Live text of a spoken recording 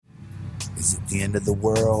Is it the end of the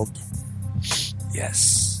world?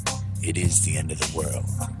 Yes, it is the end of the world.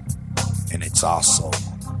 And it's also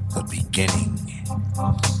the beginning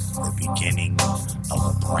of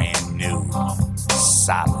a brand new,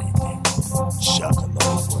 solid Juggalo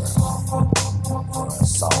world for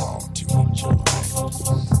us all to enjoy.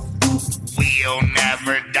 We'll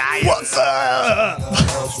never die. What's up?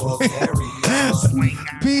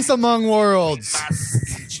 Peace among worlds.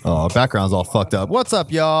 Oh, background's all fucked up. What's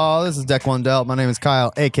up, y'all? This is Deck One Delt. My name is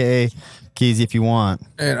Kyle, a.k.a. Keezy if you want.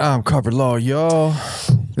 And I'm Carpet Law, y'all.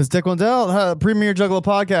 This is Deck One Delt, premier Juggalo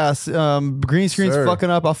podcast. Green screen's fucking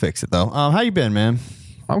up. I'll fix it, though. How you been, man?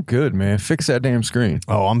 I'm good, man. Fix that damn screen.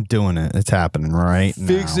 Oh, I'm doing it. It's happening right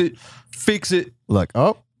now. Fix it. Look.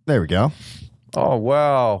 Oh, there we go. Oh,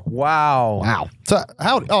 wow. So,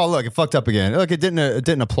 oh, look, it fucked up again. Look, it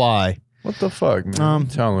didn't apply. What the fuck, man? I'm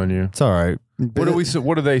telling you. It's all right.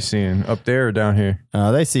 What are they seeing? Up there or down here?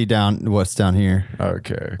 They see what's down here.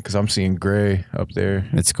 Okay, because I'm seeing gray up there.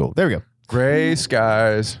 It's cool. There we go. Gray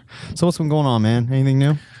skies. So what's been going on, man? Anything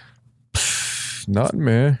new? Nothing,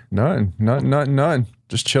 man. Nothing.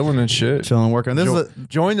 Just chilling and shit. Chilling, working.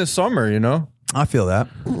 Join the summer, you know? I feel that.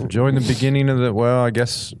 Join the beginning of I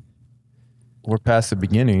guess we're past the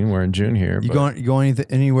beginning. We're in June here. You going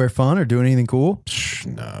anywhere fun or doing anything cool?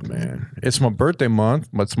 Nah, man. It's my birthday month.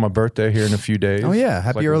 It's my birthday here in a few days. Oh, yeah.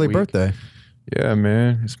 Happy early birthday. Yeah,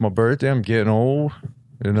 man. It's my birthday. I'm getting old,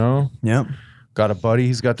 you know? Yep. Got a buddy.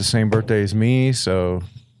 He's got the same birthday as me. So,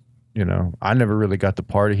 you know, I never really got the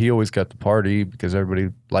party. He always got the party because everybody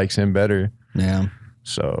likes him better. Yeah.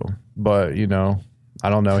 So, but, you know, I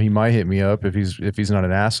don't know. He might hit me up if he's not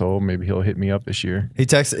an asshole. Maybe he'll hit me up this year. He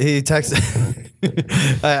texted.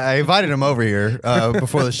 I invited him over here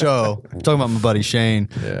before the show. Talking about my buddy Shane.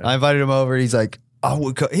 Yeah. I invited him over. He's like,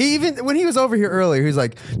 oh, when he was over here earlier, he was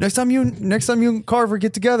like, next time you and Carver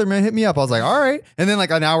get together, man, hit me up. I was like, all right. And then like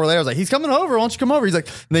an hour later, I was like, he's coming over. Why don't you come over? He's like,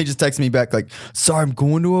 and they just texted me back like, sorry, I'm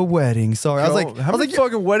going to a wedding. Sorry. I was like, how many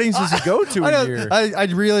fucking weddings does he go to a year? I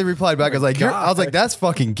really replied back. I was like, that's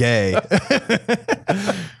fucking gay.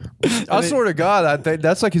 I swear to God, I think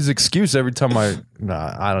that's like his excuse every time I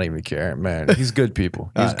don't even care, man. He's good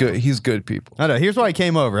people. He's good people. I know. Here's why he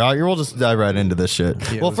came over. We'll just dive right into this shit.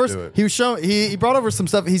 Yeah, well, first he was showing. He brought over some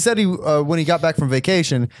stuff. He said when he got back from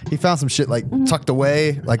vacation, he found some shit like tucked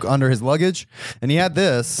away, like under his luggage, and he had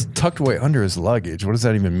this tucked away under his luggage. What does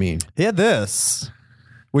that even mean? He had this,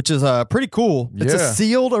 which is pretty cool. It's a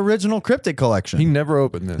sealed original Cryptic collection. He never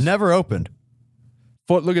opened this. Never opened.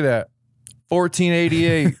 Look at that.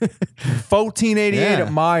 1488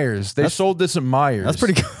 at Myers. They sold this at Myers. That's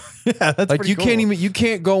pretty cool. Yeah, that's like pretty cool. You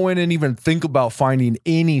can't go in and even think about finding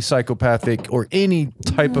any psychopathic or any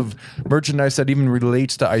type of merchandise that even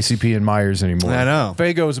relates to ICP and Myers anymore. I know.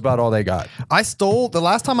 Fago is about all they got. I stole the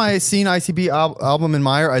last time I seen ICP album in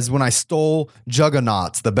Meyer is when I stole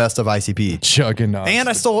Juggernauts, the best of ICP. Juggernauts. And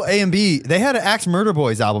I stole A&B. They had an Axe Murder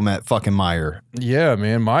Boys album at fucking Meyer. Yeah,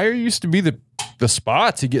 man. Meyer used to be the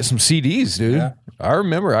spot to get some CDs, dude. Yeah. I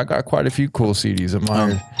remember I got quite a few cool CDs at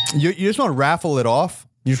Meyer. You just want to raffle it off?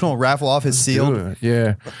 You just want to raffle off his seal?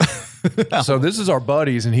 Yeah. So this is our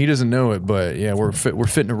buddies, and he doesn't know it, but yeah, we're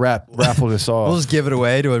fitting to raffle this off. We'll just give it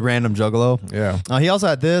away to a random Juggalo. Yeah. He also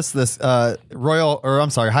had this High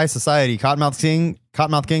Society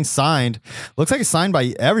Cottonmouth King signed. Looks like it's signed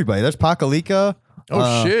by everybody. There's Pakalika.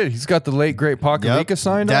 Oh shit! He's got the late great Pakalika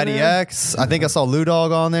signed. Daddy on there? X. I think I saw Lou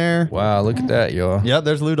Dog on there. Wow, look at that, y'all. Yep,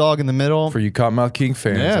 there's Lou Dog in the middle. For you Cottonmouth King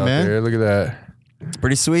fans out there, look at that. It's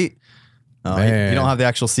pretty sweet. You don't have the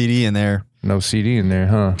actual CD in there. No CD in there,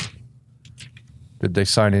 huh? Did they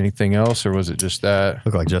sign anything else, or was it just that?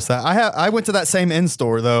 Look like just that. I went to that same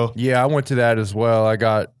in-store, though. Yeah, I went to that as well. I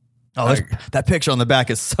got... that picture on the back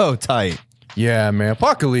is so tight. Yeah, man.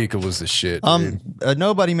 Pakalika was the shit, dude.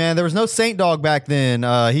 Nobody, man. There was no Saint Dog back then.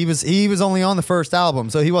 He was only on the first album,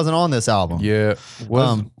 so he wasn't on this album. Yeah.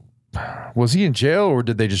 Was he in jail, or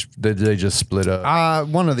did they just split up?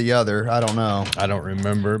 One or the other. I don't know. I don't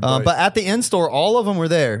remember. But at the in-store, all of them were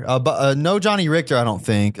there. But no Johnny Richter, I don't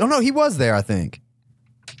think. Oh, no, he was there, I think.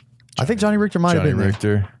 I think Johnny Richter might have been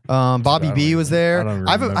there. Bobby B was there.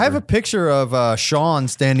 I have a picture of Sean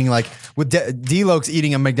standing like with D-Lokes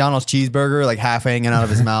eating a McDonald's cheeseburger, like half hanging out of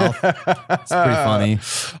his mouth. It's pretty funny.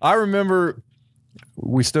 I remember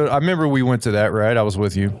we went to that, right? I was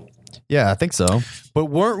with you. Yeah, I think so. But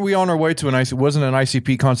weren't we on our way to wasn't an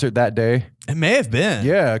ICP concert that day? It may have been.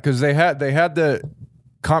 Yeah, because they had the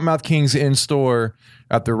Cottonmouth Kings in store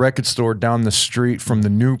at the record store down the street from the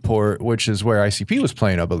Newport, which is where ICP was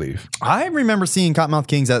playing, I believe. I remember seeing Cottonmouth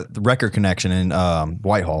Kings at the Record Connection in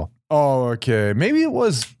Whitehall. Oh, okay. Maybe it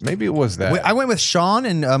was that. I went with Sean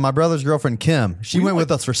and my brother's girlfriend Kim. She went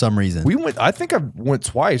with us for some reason. We went. I think I went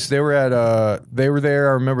twice. They were at. They were there.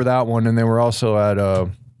 I remember that one, and they were also at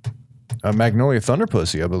Magnolia Thunder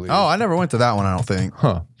Pussy, I believe. Oh, I never went to that one. I don't think.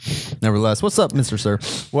 Huh. Nevertheless, what's up, Mr. Sir?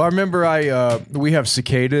 Well, I remember we have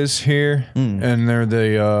cicadas here, and they're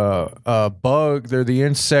the bug. They're the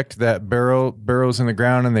insect that burrows in the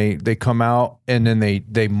ground, and they come out, and then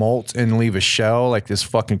they molt and leave a shell, like this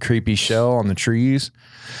fucking creepy shell on the trees.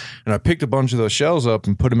 And I picked a bunch of those shells up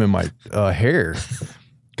and put them in my hair.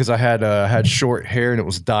 Because I had short hair and it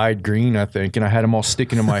was dyed green, I think, and I had them all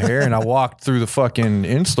sticking in my hair, and I walked through the fucking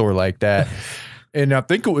in-store like that, and I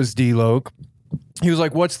think it was D-Loke. He was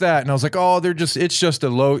like, "What's that?" And I was like, "Oh, it's just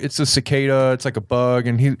it's a cicada, it's like a bug,"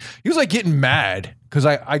 and he was like getting mad because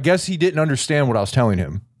I guess he didn't understand what I was telling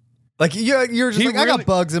him. Like you're just like, I got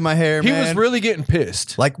bugs in my hair, He man. was really getting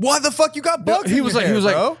pissed. Like, why the fuck you got bugs? He in was your like, hair,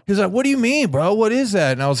 bro? he was like, "What do you mean, bro? What is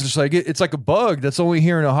that?" And I was just like, "It's like a bug that's only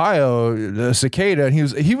here in Ohio, the cicada." And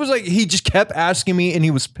he was like, he just kept asking me, and he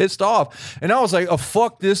was pissed off. And I was like, "Oh,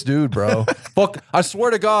 fuck this dude, bro. Fuck." I swear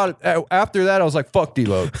to God, after that, I was like, "Fuck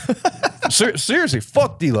D-Loke." Seriously,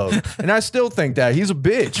 fuck D-Loke. And I still think that he's a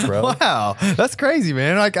bitch, bro. Wow, that's crazy,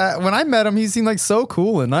 man. Like when I met him, he seemed like so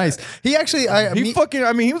cool and nice. He actually,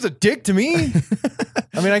 he was a dick to me.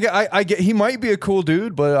 I mean, I get he might be a cool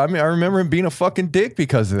dude, but I mean, I remember him being a fucking dick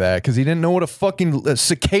because of that, because he didn't know what a fucking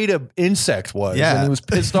cicada insect was. Yeah. And he was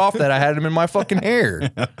pissed off that I had him in my fucking hair.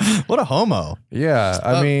 what a homo. Yeah.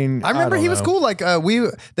 I mean, I remember he was cool. Like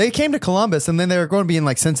they came to Columbus, and then they were going to be in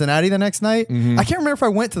like Cincinnati the next night. Mm-hmm. I can't remember if I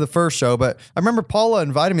went to the first show, but I remember Paula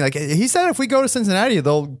invited me. Like he said, if we go to Cincinnati,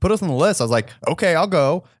 they'll put us on the list. I was like, okay, I'll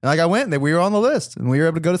go. And like I went, and we were on the list, and we were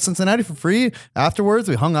able to go to Cincinnati for free. Afterwards,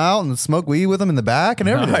 we hung out and smoked weed with them in the back and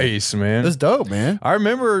everything. Nice, man. It was dope, man. I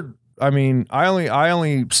remember. I mean, I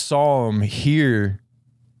only saw him here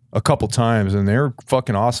a couple times, and they were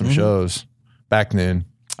fucking awesome shows back then.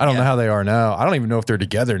 I don't know how they are now. I don't even know if they're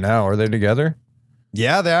together now. Are they together?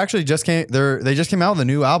 Yeah, they actually just came. They just came out with a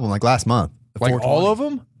new album like last month. Like all of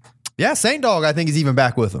them? Yeah, Saint Dog, I think, is even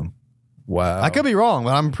back with them. Wow. I could be wrong,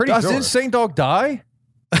 but I'm pretty sure. Didn't Saint Dog die?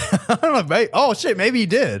 I don't know. Oh shit, maybe he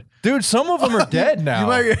did. Dude, some of them are dead now.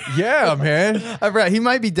 Yeah, man. I forgot. He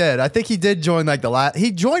might be dead. I think he did join like the last.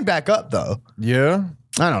 He joined back up though. Yeah.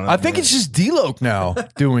 I don't know. I think it's just D-Loke now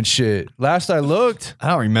doing shit. Last I looked. I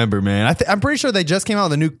don't remember, man. I'm pretty sure they just came out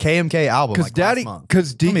with a new KMK album. Because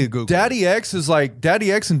Daddy X is like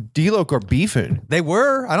Daddy X and D-Loke are beefing. They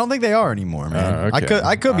were. I don't think they are anymore, man. Okay.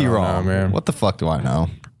 I could be wrong, man. What the fuck do I know?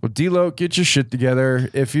 Well, D-Loke, get your shit together.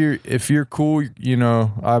 If you're cool, you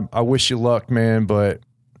know, I wish you luck, man. But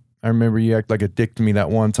I remember you act like a dick to me that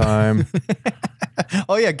one time.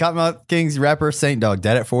 Oh yeah, Cottonmouth Kings rapper Saint Dog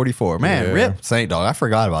dead at 44. Man, rip Saint Dog. I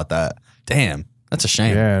forgot about that. Damn, that's a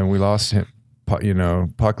shame. Yeah, and we lost him. You know,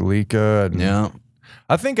 Pakalika. Yeah,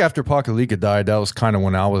 I think after Pakalika died, that was kind of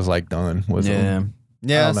when I was like done with him.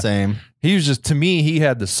 Yeah, same. He was just, to me, he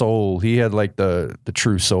had the soul. He had like the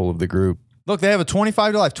true soul of the group. Look, they have a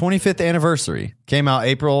 25 to Life 25th anniversary. Came out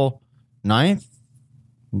April 9th.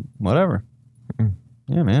 Whatever.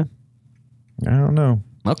 Yeah, man. I don't know.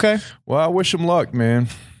 Okay. Well, I wish him luck, man.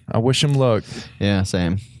 I wish him luck. Yeah,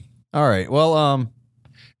 same. All right. Well,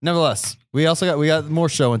 nevertheless, we got more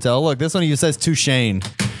show and tell. Look, this one even says to Shane.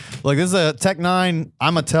 Look, this is a Tech 9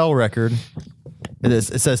 I'm a Tell record. It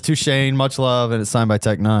is. It says to Shane, much love, and it's signed by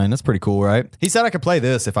Tech 9. That's pretty cool, right? He said I could play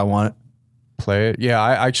this if I want it. Play it. Yeah,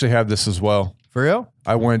 I actually have this as well. For real?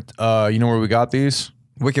 I went, you know where we got these?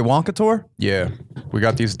 Wicked Wonka Tour? Yeah. We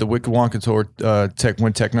got these, the Wicked Wonka Tour.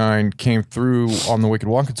 When Tech 9 came through on the Wicked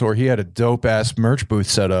Wonka Tour, he had a dope ass merch booth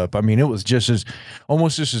set up. I mean, it was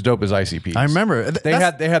almost just as dope as ICP. I remember. They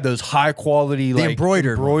had those high quality, like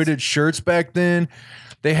embroidered shirts back then.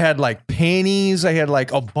 They had like panties. They had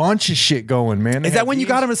like a bunch of shit going, man. Is that when you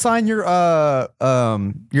got him to sign your airbrushed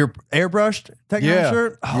Tech 9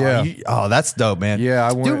 shirt? Oh, Yeah. That's dope, man.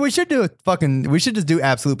 Yeah, dude, we should just do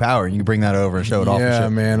Absolute Power, and you can bring that over and show it off. Yeah, and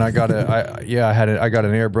shit. man. I got an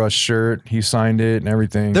airbrush shirt. He signed it and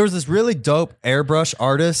everything. There was this really dope airbrush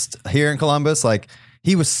artist here in Columbus. Like,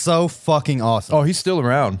 he was so fucking awesome. Oh, he's still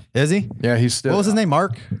around. Is he? Yeah, he's still. What was his name?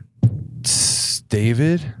 Mark?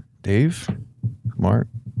 Dave? Mark?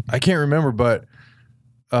 I can't remember, but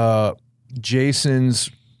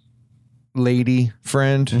Jason's lady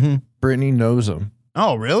friend, Brittany, knows him.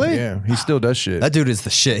 Oh, really? Yeah, he still does shit. That dude is the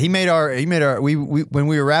shit. He made our we when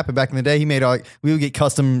we were rapping back in the day, he made we would get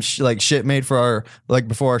custom shit made for our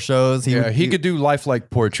before our shows. He could do lifelike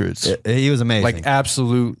portraits. He was amazing. Like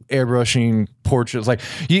absolute airbrushing portraits. Like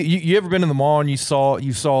you ever been in the mall and you saw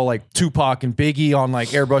like Tupac and Biggie on like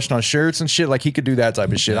airbrushing on shirts and shit? Like he could do that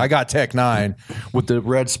type of shit. I got Tech 9 with the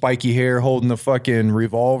red spiky hair holding the fucking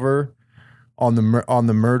revolver on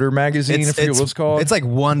the murder magazine. I forget what it's called. It's like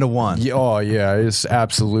 1-to-1. Yeah, oh yeah, it's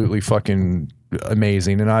absolutely fucking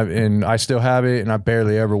amazing. And I still have it, and I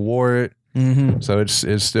barely ever wore it. Mm-hmm. So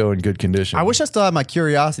it's still in good condition. I wish I still had my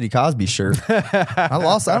Curiosity Cosby shirt. I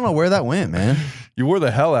lost. I don't know where that went, man. You wore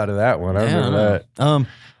the hell out of that one. I remember that. All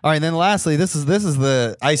right, and then lastly, this is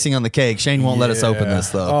the icing on the cake. Shane won't let us open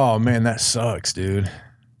this though. Oh man, that sucks, dude.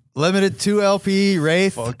 Limited 2 LP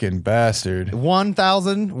Wraith. Fucking bastard.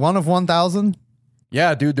 1,000. One of 1,000.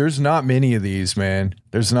 Yeah, dude. There's not many of these, man.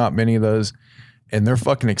 There's not many of those, and they're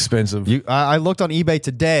fucking expensive. I looked on eBay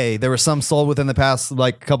today. There were some sold within the past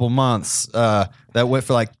couple months that went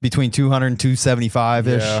for between 200 and 275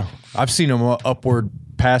 ish. Yeah, I've seen them upward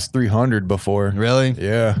past 300 before. Really?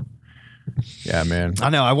 Yeah. Yeah, man. I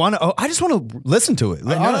know. I just want to listen to it.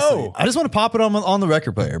 Honestly. know. I just want to pop it on the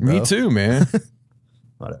record player, bro. Me too, man.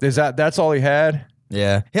 That's all he had?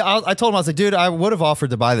 Yeah. I told him, I was like, dude, I would have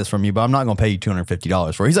offered to buy this from you, but I'm not going to pay you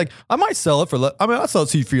 $250 for it. He's like, I might sell it for, I'll sell it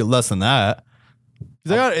to you for less than that.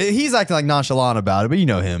 He's acting like nonchalant about it, but you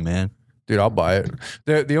know him, man. Dude, I'll buy it.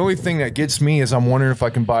 The only thing that gets me is I'm wondering if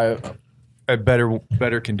I can buy a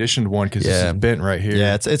better conditioned one because this is bent right here.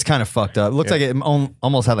 Yeah, it's kind of fucked up. It looks like it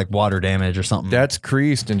almost had water damage or something. That's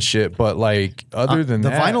creased and shit, but other than the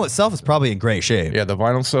that, vinyl itself is probably in great shape. Yeah, the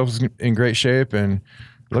vinyl itself is in great shape, and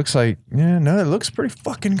it looks like it looks pretty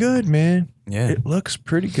fucking good, man. Yeah, it looks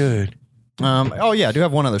pretty good. Oh yeah, I do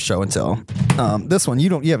have one other show and tell. This one you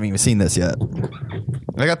haven't even seen this yet.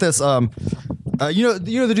 I got this. You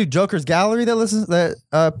know the dude Joker's Gallery that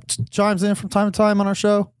chimes in from time to time on our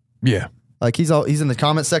show. Yeah. He's in the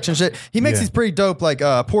comment section shit. He makes these pretty dope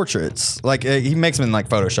portraits. He makes them in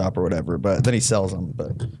Photoshop or whatever, but then he sells them.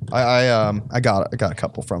 But I got a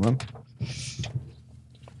couple from him.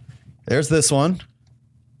 There's this one.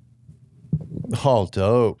 Oh,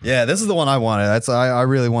 dope. Yeah, this is the one I wanted. I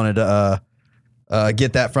really wanted to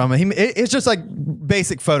get that from him. It's just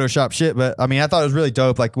basic Photoshop shit, but I mean, I thought it was really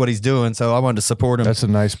dope, what he's doing, so I wanted to support him. That's a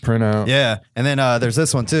nice printout. Yeah, and then there's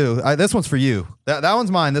this one too. This one's for you. That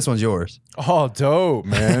one's mine. This one's yours. Oh, dope,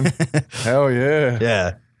 man. Hell yeah.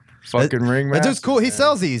 Yeah. Fucking ringmaster. That dude's cool. He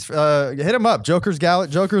sells these. Hit him up. Jokers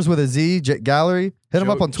with a Z Gallery. Hit him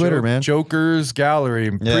up on Twitter, man. Joker's Gallery.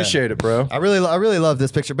 Appreciate it, bro. I really love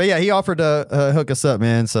this picture. But yeah, he offered to hook us up,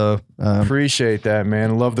 man. So appreciate that,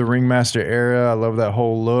 man. Love the ringmaster era. I love that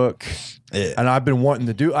whole look. Yeah. And I've been wanting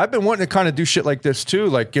to kind of do shit like this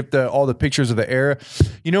too, get all the pictures of the era.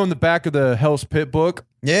 In the back of the Hell's Pit book.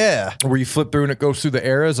 Yeah. Where you flip through and it goes through the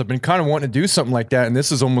eras. I've been kind of wanting to do something like that, and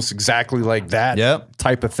this is almost exactly like that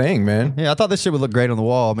type of thing, man. Yeah, I thought this shit would look great on the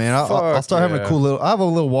wall, man. I'll start having a cool little. I have a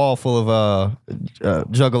little wall full of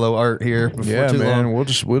Juggalo art here. Yeah, man. Long. We'll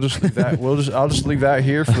just leave that. I'll just leave that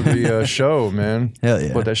here for the show, man. Hell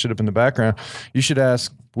yeah. Put that shit up in the background. You should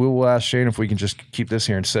ask. We'll ask Shane if we can just keep this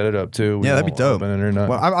here and set it up too. That'd be dope.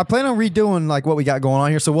 Well, I plan on redoing what we got going on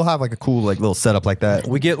here, so we'll have a cool little setup like that.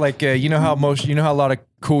 We get how a lot of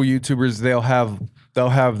cool YouTubers they'll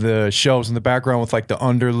have the shelves in the background with the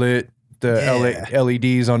underlit,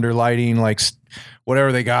 LEDs under lighting,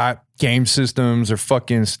 whatever they got, game systems or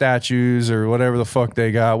fucking statues or whatever the fuck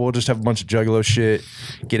they got. We'll just have a bunch of Juggalo shit.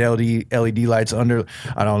 Get LED lights under.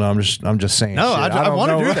 I don't know. I'm just saying. No, shit. I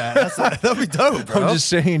want to do that. That'd be dope, bro. I'm just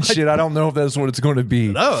saying shit. I don't know if that's what it's going to be.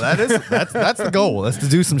 No, that's the goal. That's to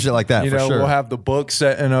do some shit like that. For sure. We'll have the book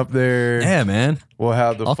setting up there. Yeah, man. We'll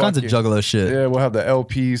have all kinds of Juggalo shit. Yeah, we'll have the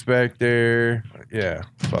LPs back there. Yeah,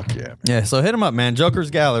 fuck yeah. Yeah, so hit him up, man. Joker's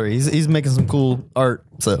Gallery. He's making some cool art.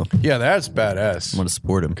 So yeah, that's badass. I'm gonna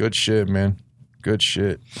support him. Good shit, man. Good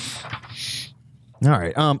shit. All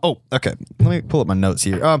right. Okay. Let me pull up my notes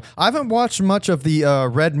here. I haven't watched much of the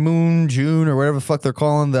Red Moon June or whatever the fuck they're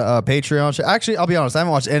calling the Patreon shit. Actually, I'll be honest. I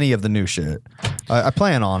haven't watched any of the new shit. I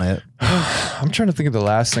plan on it. I'm trying to think of the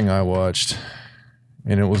last thing I watched,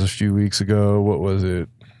 and it was a few weeks ago. What was it?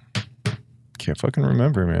 Can't fucking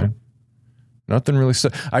remember, man. Nothing really.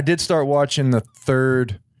 I did start watching the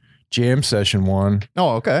third jam session one.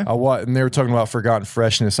 Oh, okay. And they were talking about Forgotten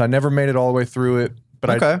Freshness. I never made it all the way through it,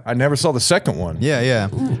 but I never saw the second one. Yeah.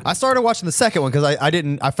 I started watching the second one because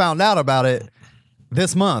I found out about it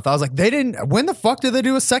this month. I was like, when the fuck did they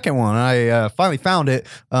do a second one? And I finally found it.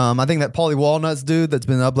 I think that Paulie Walnuts dude that's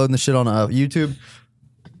been uploading the shit on YouTube.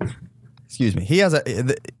 excuse me, he has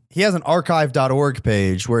an archive.org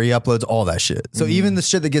page where he uploads all that shit. So even the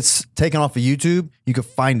shit that gets taken off of YouTube, you can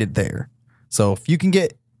find it there. So if you can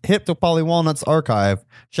get hip to Paulie Walnut's archive,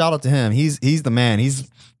 shout out to him. He's the man. He's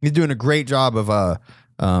doing a great job of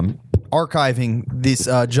archiving these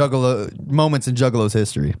Juggalo moments in Juggalo's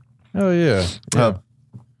history. Oh yeah.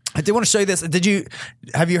 I did want to show you this.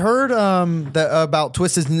 Have you heard about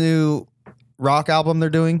Twisted's new rock album they're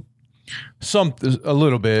doing? A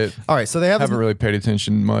little bit. All right, so they Haven't really paid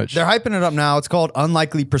attention much. They're hyping it up now. It's called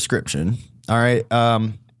Unlikely Prescription. All right.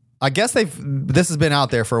 I guess this has been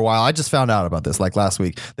out there for a while. I just found out about this like last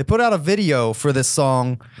week. They put out a video for this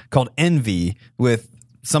song called Envy with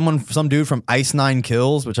some dude from Ice Nine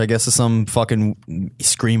Kills, which I guess is some fucking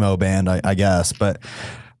screamo band, I guess. But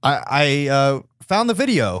I found the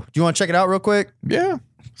video. Do you want to check it out real quick? Yeah.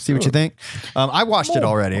 See what you think? I watched it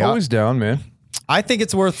already. Always down, man. I think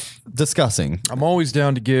it's worth discussing. I'm always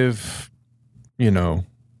down to give,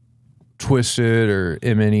 Twisted or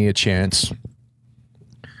M&E a chance.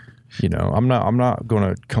 I'm not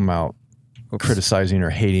going to come out criticizing or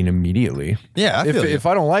hating immediately. Yeah, if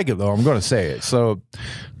I don't like it though, I'm going to say it. So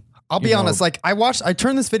I'll be honest. Like I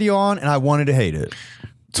turned this video on and I wanted to hate it.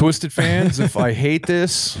 Twisted fans, if I hate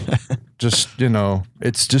this, just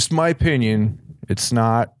it's just my opinion. It's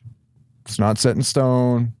not set in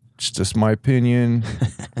stone. It's just my opinion.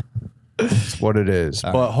 It's what it is.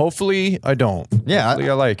 But hopefully I don't. Yeah,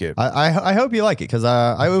 hopefully I like it. I hope you like it because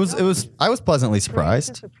I was pleasantly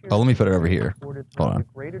surprised. Oh, let me put it over here. Hold on.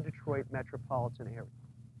 Greater Detroit metropolitan area.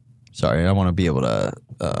 Sorry, I want to be able to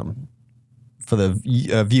for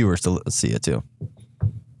the viewers to see it too.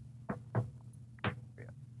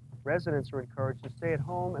 Residents are encouraged to stay at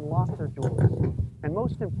home and lock their doors. And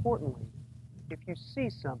most importantly, if you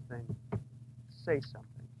see something, say something.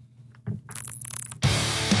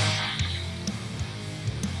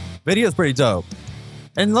 Video's pretty dope.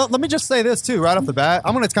 And let me just say this too, right off the bat.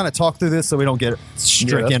 I'm going to kind of talk through this so we don't get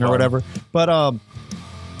stricken or whatever. But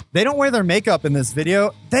they don't wear their makeup in this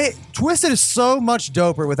video. Twisted is so much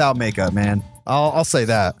doper without makeup, man. I'll say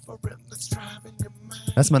that.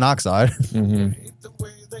 That's Monoxide. Mm-hmm.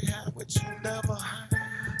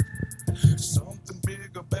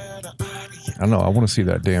 I don't know. I want to see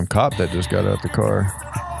that damn cop that just got out the car.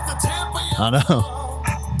 I know.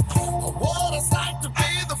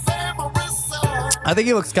 I think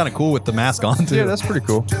he looks kind of cool with the mask on too. Yeah, that's pretty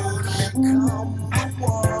cool.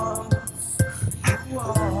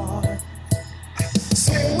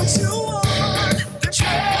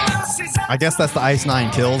 I guess that's the Ice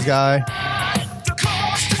Nine Kills guy.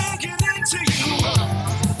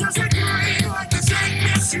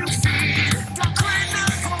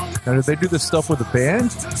 Now, did they do this stuff with the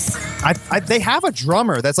band? They have a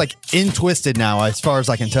drummer that's like in Twisted now, as far as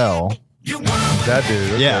I can tell. That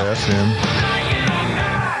dude. Okay, Yeah. That's him.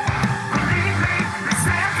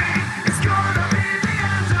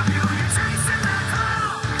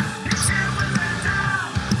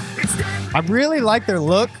 I really like their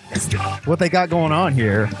look, what they got going on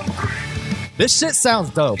here. This shit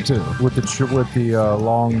sounds dope too. With the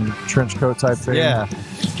long trench coat type thing. Yeah.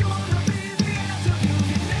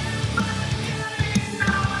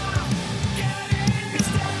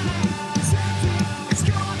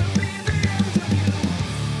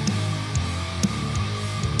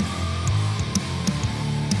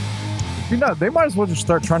 They might as well just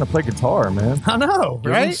start trying to play guitar, man. I know,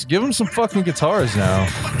 right? Give them some fucking guitars now.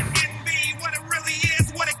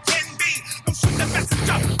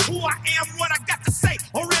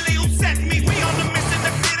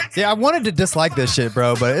 Yeah, I wanted to dislike this shit,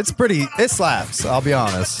 bro, but it slaps, I'll be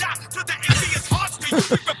honest.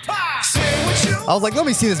 I was like, let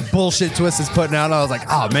me see this bullshit Twist is putting out. And I was like,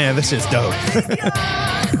 oh man, this shit's dope.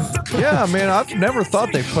 Yeah, man, I've never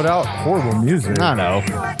thought they put out horrible music. I know.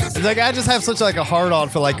 It's like I just have such like a hard on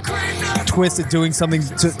for like Twisted doing something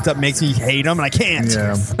that makes me hate them, and I can't.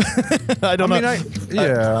 Yeah. I don't know.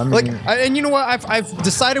 And you know what? I've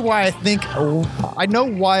decided why I think I know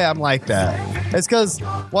why I'm like that. It's because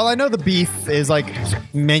while I know the beef is like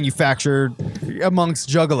manufactured amongst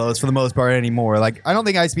juggalos for the most part anymore, like I don't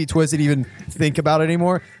think ICP Twisted even think about it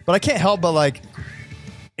anymore. But I can't help but like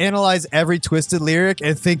analyze every Twisted lyric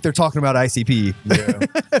and think they're talking about ICP. Yeah.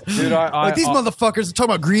 Dude, like these motherfuckers are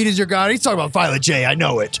talking about Greed Is Your God. He's talking about Violet J. I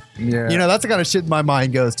know it. Yeah. You know, that's the kind of shit my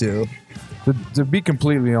mind goes to. To be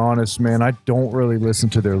completely honest, man, I don't really listen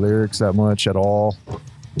to their lyrics that much at all.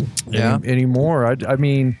 Yeah. Anymore. I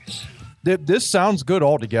mean, this sounds good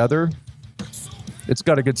altogether. It's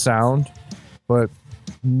got a good sound, but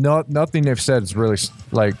nothing they've said has really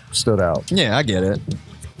like stood out. Yeah, I get it.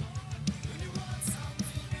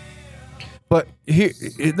 But here,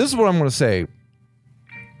 this is what I'm going to say.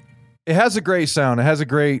 It has a great sound. It has a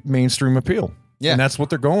great mainstream appeal. Yeah. And that's what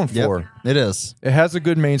they're going Yep, for. it is. It has a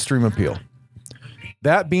good mainstream appeal.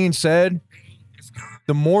 That being said,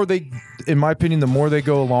 the more they, in my opinion, the more they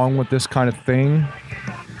go along with this kind of thing,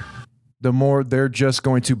 the more they're just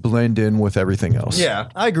going to blend in with everything else. Yeah,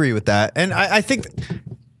 I agree with that. And I think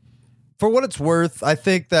for what it's worth, I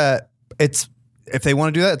think that it's, if they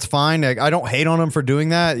want to do that, it's fine. Like, I don't hate on them for doing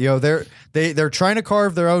that. You know, they're trying to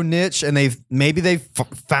carve their own niche, and they've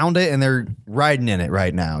found it, and they're riding in it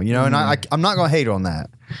right now. You know, and I'm not going to hate on that.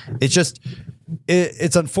 It's just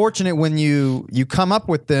it's unfortunate when you come up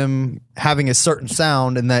with them having a certain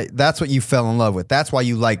sound, and that's what you fell in love with. That's why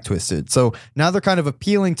you like Twisted. So now they're kind of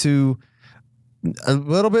appealing to a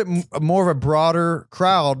little bit more of a broader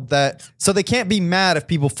crowd, so they can't be mad if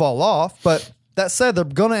people fall off. But that said, they're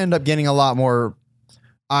going to end up getting a lot more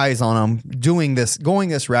eyes on them going this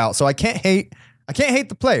route. So I can't hate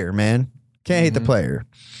the player, man. Can't hate the player.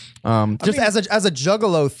 As a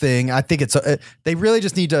Juggalo thing, I think they really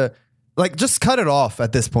just need to just cut it off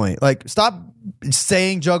at this point. Like, stop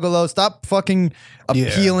saying Juggalo, stop fucking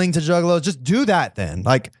appealing to Juggalos. Just do that then.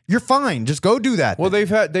 Like, you're fine. Just go do that. Well,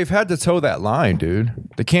 then. they've had to toe that line, dude.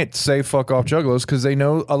 They can't say fuck off Juggalos because they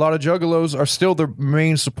know a lot of Juggalos are still the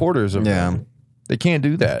main supporters of them. They can't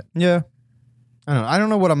do that. Yeah. I don't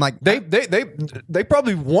know what I'm like. They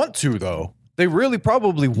probably want to, though. They really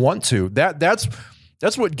probably want to. That's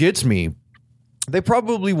what gets me. They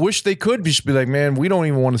probably wish they could just be like, man, we don't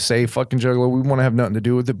even want to say fucking Juggalo. We want to have nothing to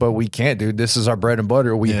do with it, but we can't, dude. This is our bread and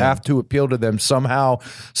butter. We have to appeal to them somehow,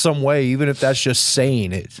 some way, even if that's just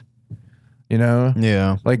saying it. You know?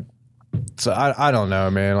 Yeah. Like, so I don't know,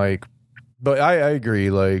 man. Like, but I agree.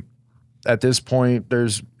 Like, at this point,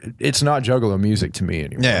 it's not Juggalo music to me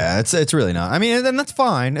anymore. Yeah, it's really not. I mean, and that's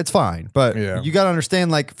fine. It's fine. But you got to understand,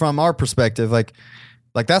 like, from our perspective, like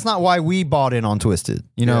that's not why we bought in on Twisted,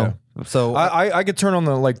 you know? Yeah. So I could turn on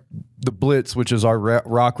the Blitz, which is our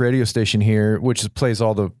rock radio station here, which plays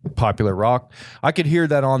all the popular rock. I could hear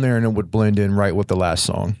that on there and it would blend in right with the last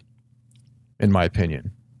song, in my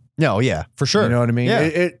opinion. No, yeah, for sure. You know what I mean? Yeah.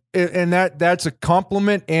 It and that's a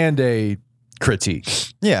compliment and a critique.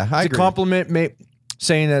 Yeah, I It's agree. a compliment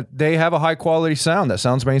saying that they have a high quality sound that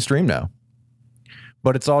sounds mainstream now.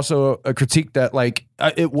 But it's also a critique that, like,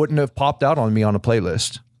 it wouldn't have popped out on me on a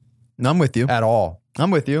playlist I'm with you. at all.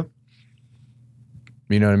 I'm with you.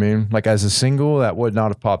 You know what I mean? Like, as a single, that would not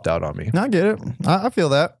have popped out on me. No, I get it. I feel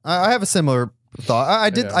that. I have a similar thought. I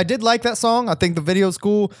did like that song. I think the video's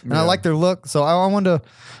cool, and I like their look. So I wanted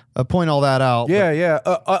to point all that out. Yeah.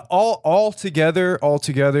 All together,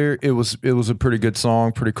 it was a pretty good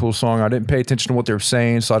song, pretty cool song. I didn't pay attention to what they were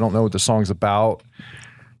saying, so I don't know what the song's about.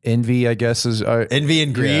 Envy, I guess, is Envy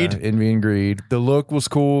and Greed. Yeah, Envy and Greed. The look was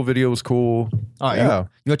cool. Video was cool. All right, Yeah.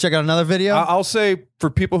 you go check out another video. I'll say, for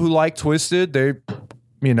people who like Twisted, they're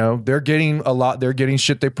getting a lot. They're getting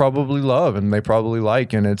shit they probably love and they probably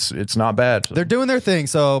like, and it's not bad. They're doing their thing.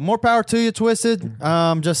 So more power to you, Twisted.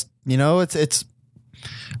 Just, you know, it's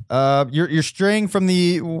you're straying from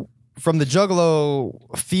the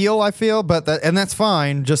Juggalo feel, I feel, but that's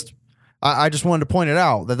fine. Just I just wanted to point it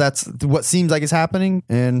out that's what seems like is happening,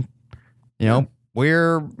 and you know,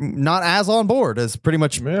 we're not as on board as pretty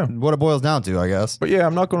much what it boils down to, I guess. But yeah,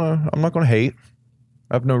 I'm not gonna hate.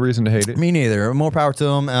 I have no reason to hate it. Me neither. More power to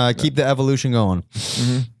them. Keep the evolution going.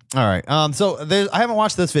 Mm-hmm. All right. So I haven't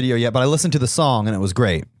watched this video yet, but I listened to the song and it was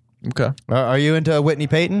great. Okay. Are you into Whitney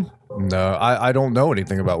Payton? No, I don't know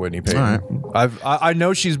anything about Whitney Payton. All I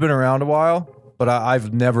know she's been around a while, but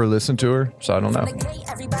I've never listened to her, so I don't know.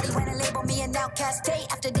 Everybody wanna label me an outcast. Day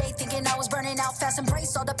after day thinking I was burning out fast.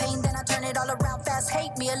 Embrace all the pain, then I turn it all around fast.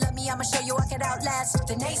 Hate me or love me, I'ma show you I can outlast.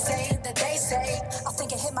 The naysay, that they say I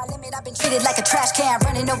think I hit my limit, I've been treated like a trash can.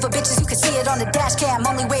 Running over bitches, you can see it on the dash cam.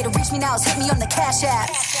 Only way to reach me now is hit me on the Cash App.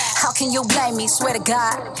 How can you blame me? Swear to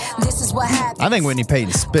God, this is what happened. I think Whitney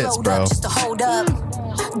Payton spits, bro. Just to hold up.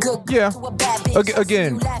 Good Yeah. to a bad bitch.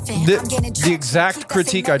 Again, the exact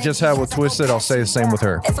critique I just had with Twisted, I'll say the same with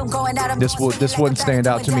her. This wouldn't stand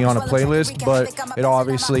out to me on a playlist, but it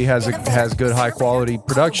obviously has good high quality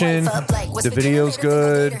production. The video's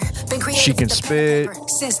good. She can spit.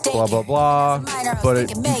 Blah blah blah.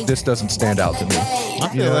 But this doesn't stand out to me. I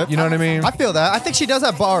feel it. You know what I mean? I feel that. I think she does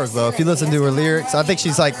have bars though. If you listen to her lyrics, I think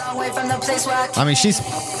she's like. I mean,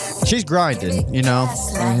 she's grinding. You know.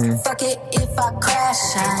 Fuck it if I crash.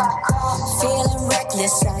 I'm feeling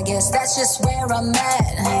reckless. I guess that's just where I'm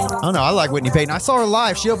at. I don't know. I like Whitney Payton. I saw her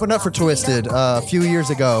live. She opened up for Twisted a few years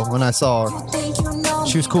ago when I saw her.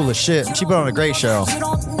 She was cool as shit. She put on a great show.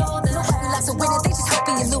 a winner, they just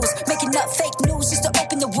hoping you lose. Making up fake news just to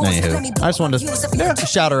open the wounds. Let me Anywho, I just wanted to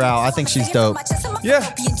shout her out. I think she's dope.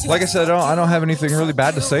 Yeah, like I said, I don't have anything really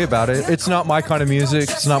bad to say about it. It's not my kind of music.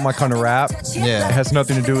 It's not my kind of rap. Yeah. It has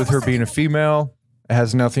nothing to do with her being a female. It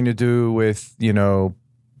has nothing to do with,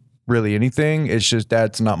 really anything. It's just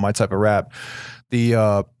that's not my type of rap.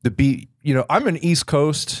 The beat, I'm an East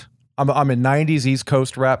Coast. I'm a 90s East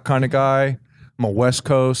Coast rap kind of guy. I'm a West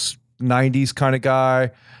Coast 90s kind of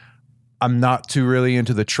guy. I'm not too really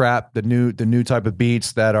into the trap, the new type of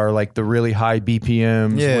beats that are like the really high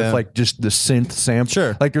BPMs with like just the synth sample.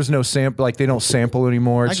 Sure. Like there's no sample, like they don't sample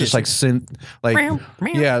anymore. It's I get just like synth, like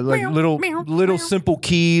like little simple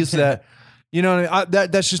keys that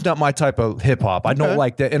that's just not my type of hip hop. I don't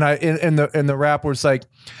like that. And I in the rap where it's like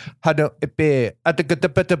but you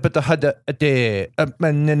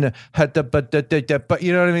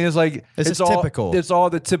know what I mean? It's like It's just all typical. It's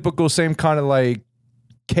all the typical same kind of like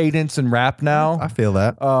cadence and rap now. I feel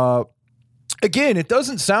that. Again, it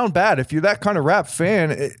doesn't sound bad if you're that kind of rap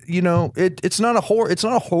fan. It's not a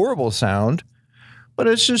horrible sound, but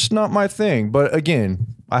it's just not my thing. But again,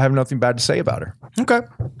 I have nothing bad to say about her. Okay.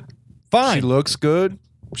 Fine. She looks good.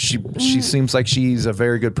 She seems like she's a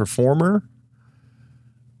very good performer.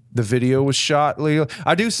 The video was shot, Leo.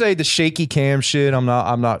 I do say the shaky cam shit. I'm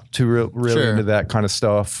not too really Sure. into that kind of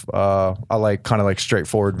stuff. I like kind of like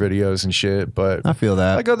straightforward videos and shit. But I feel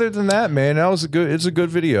that. like other than that, man, it's a good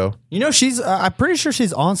video. She's. I'm pretty sure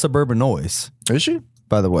she's on Suburban Noise. Is she?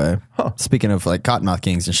 By the way, speaking of like Cottonmouth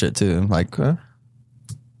Kings and shit too. Like, Okay.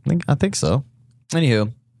 I think so.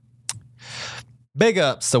 Anywho, big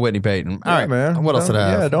ups to Whitney Payton. All right, man. What else did I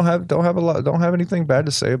have? Yeah, don't have a lot. Don't have anything bad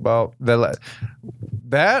to say about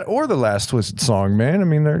that or the last Twisted song, man. I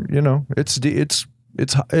mean, it's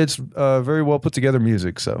very well put together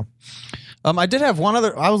music. So, I did have one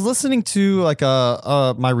other. I was listening to like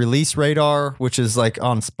my release radar, which is like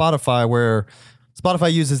on Spotify, where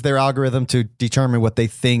Spotify uses their algorithm to determine what they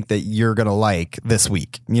think that you're gonna like this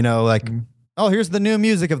week. Oh, here's the new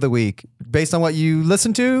music of the week. Based on what you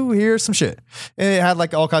listen to, here's some shit. And it had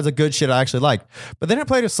like all kinds of good shit I actually liked. But then I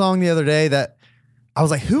played a song the other day that I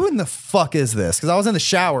was like, who in the fuck is this? Because I was in the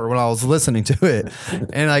shower when I was listening to it.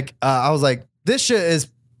 And like, I was like, this shit is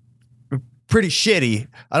pretty shitty.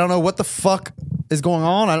 I don't know what the fuck is going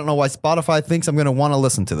on. I don't know why Spotify thinks I'm going to want to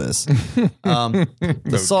listen to this.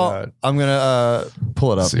 The song, God. I'm going to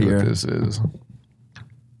pull it up see here. what this is.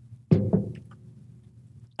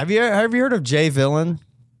 Have you heard of Jay Villain?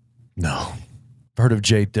 No, heard of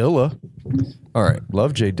Jay Dilla. All right.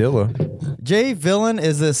 Love Jay Dilla. Jay Villain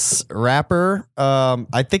is this rapper.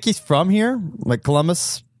 I think he's from here, like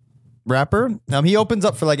Columbus rapper. He opens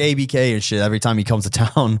up for like ABK and shit every time he comes to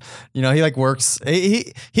town. He like works.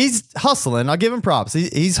 He's hustling. I'll give him props.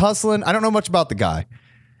 He's hustling. I don't know much about the guy.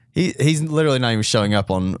 He's literally not even showing up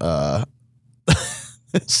on.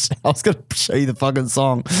 I was gonna show you the fucking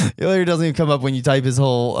song. It literally doesn't even come up when you type his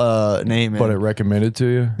whole name in. But it recommended to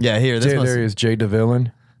you. Yeah, here. This There is Jay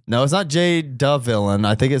DeVillain. No, it's not Jay DeVillain.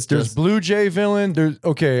 I think it's There's just Blue Jay Villain.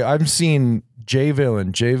 I'm seeing Jay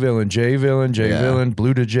Villain, Jay Villain, Jay Villain, Jay Yeah. Villain,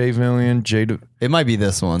 Blue to Jay Villain, It might be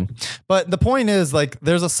this one. But the point is, like,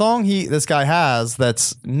 there's a song this guy has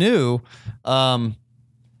that's new, and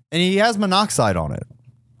he has Monoxide on it.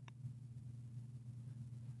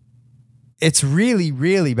 It's really,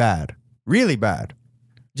 really bad. Really bad.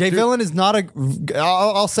 Jay Villain is not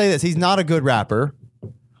I'll say this. He's not a good rapper.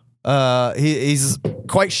 He's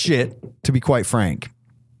quite shit, to be quite frank.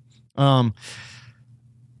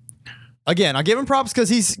 Again, I give him props because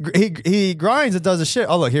he grinds and does his shit.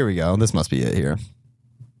 Oh, look, here we go. This must be it here.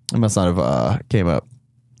 It must not have came up.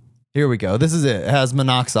 Here we go. This is it. It has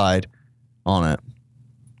Monoxide on it.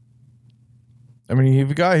 I mean,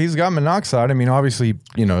 he's got Monoxide. I mean, obviously,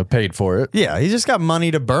 paid for it. Yeah, he's just got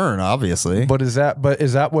money to burn, obviously. But is that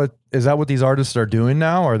what these artists are doing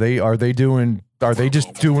now? Are they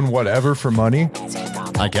just doing whatever for money?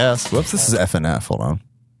 I guess. Whoops, this is FNF. Hold on.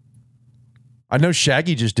 I know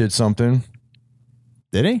Shaggy just did something.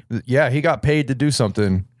 Did he? Yeah, he got paid to do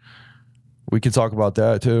something. We could talk about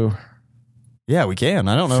that too. Yeah, we can.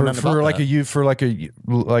 I don't know nothing for about like that.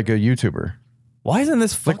 a YouTuber. Why isn't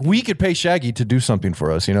this Like we could pay Shaggy to do something for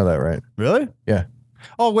us. You know that, right? really? Yeah.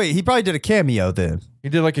 Oh wait, he probably did a cameo then. He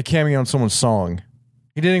did like a cameo on someone's song.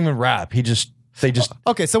 He didn't even rap. They just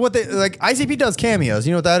Okay, so what they like ICP does cameos.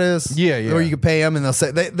 You know what that is? Yeah, yeah. Or you could pay them and they'll say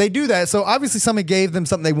they do that. So obviously somebody gave them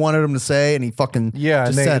something they wanted him to say, and he fucking yeah,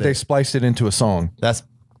 just and said they it. spliced it into a song. That's.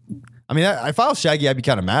 I mean, if I was Shaggy, I'd be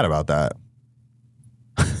kind of mad about that.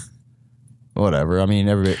 Whatever. I mean,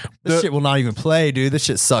 this shit will not even play, dude. This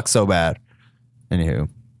shit sucks so bad. Anywho,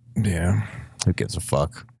 Yeah. who gives a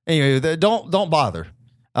fuck? Anyway, don't bother.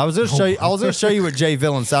 I was gonna show you what Jay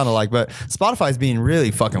Villain sounded like, but Spotify's being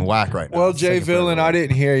really fucking whack right now. Well, It's Jay taking forever. Villain, I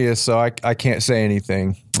didn't hear you, so I can't say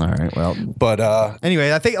anything. All right, well, But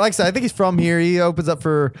anyway, I think, like I said, I think he's from here. He opens up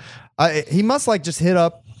for. He must like just hit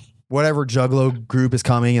up whatever Juggalo group is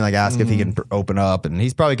coming and like ask if he can open up, and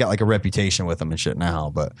he's probably got like a reputation with them and shit now.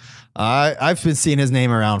 But I've been seeing his name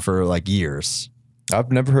around for like years.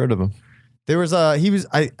 I've never heard of him. There was I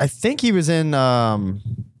think he was in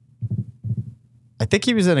I think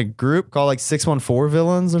he was in a group called like 614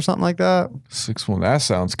 Villains or something like that. 6'1". That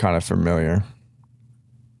sounds kind of familiar.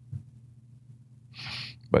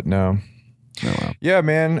 But no. Oh, well. Yeah,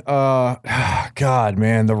 man. God,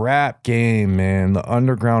 man, the rap game, man, the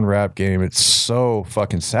underground rap game, it's so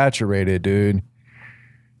fucking saturated, dude.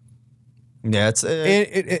 Yeah, it's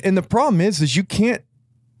And the problem is you can't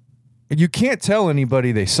tell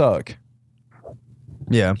anybody they suck.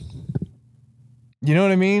 yeah. You know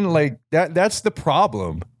what I mean? Like that's the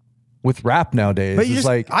problem with rap nowadays. But you It's just,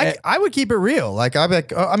 like I would keep it real. Like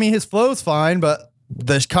I mean, his flow's fine, but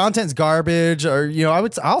the content's garbage. Or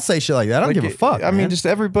I'll say shit like that. I don't give a fuck. I mean, man. just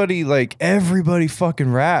everybody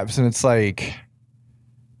fucking raps, and it's like,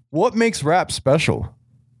 what makes rap special?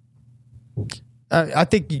 I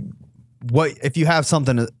think if you have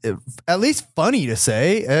something at least funny to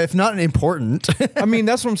say, if not important. I mean,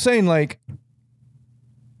 that's what I'm saying. Like,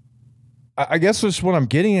 I guess that's what I'm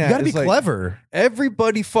getting at. You gotta be is like, clever.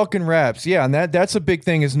 Everybody fucking raps. Yeah, and that's a big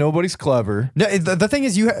thing is nobody's clever. No, the thing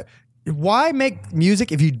is, why make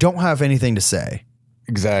music if you don't have anything to say?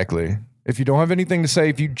 Exactly. If you don't have anything to say,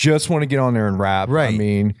 if you just want to get on there and rap, Right. I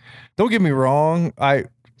mean, don't get me wrong.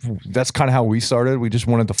 That's kind of how we started. We just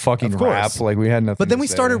wanted to fucking Of course. rap. Like we had nothing. But then to we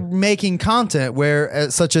say. started making content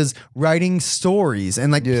such as writing stories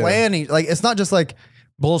and like Yeah. planning. Like it's not just like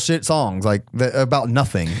bullshit songs like about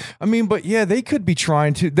nothing. I mean, but yeah, they could be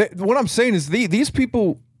trying to. What I'm saying is these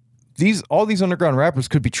people, all these underground rappers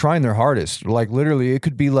could be trying their hardest. Like literally, it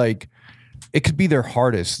could be their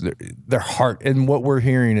hardest, their heart. And what we're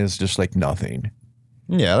hearing is just like nothing.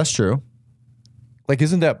 Yeah, that's true. Like,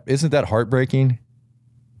 isn't that heartbreaking?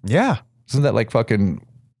 Yeah. Isn't that like fucking?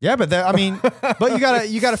 Yeah, but but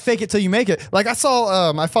you gotta fake it till you make it. Like I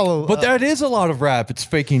follow. But that is a lot of rap. It's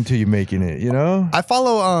faking till you making it. You know. I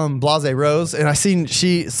follow Blase Rose, and I seen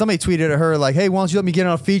somebody tweeted at her like, "Hey, why don't you let me get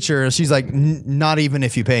on a feature?" And she's like, "Not even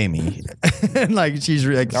if you pay me." And like she's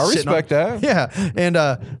like, I respect that. Yeah, and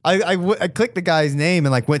I clicked the guy's name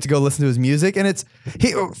and like went to go listen to his music, and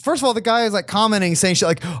first of all the guy is like commenting saying shit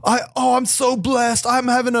like, I'm so blessed. I'm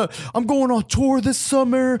going on tour this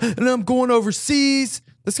summer, and I'm going overseas.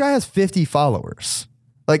 This guy has 50 followers.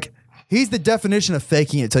 Like, he's the definition of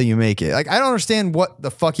faking it till you make it. Like, I don't understand what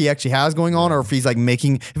the fuck he actually has going on, or if he's like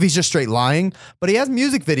if he's just straight lying. But he has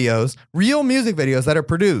music videos, real music videos that are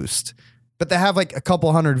produced, but they have like a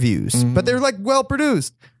couple hundred views. But they're like well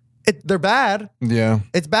produced. They're bad. Yeah.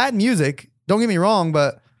 It's bad music. Don't get me wrong,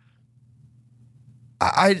 but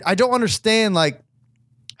I don't understand like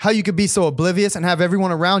how you could be so oblivious and have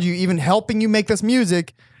everyone around you even helping you make this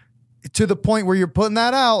music to the point where you're putting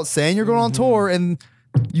that out, saying you're going on tour, and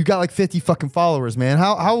you got like 50 fucking followers, man.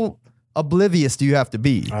 How oblivious do you have to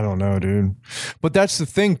be? I don't know, dude. But that's the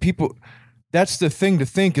thing. That's the thing to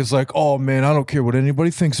think is like, oh man, I don't care what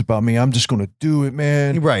anybody thinks about me. I'm just gonna do it,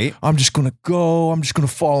 man. Right. I'm just gonna go. I'm just gonna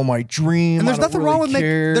follow my dream. And there's I don't nothing wrong really with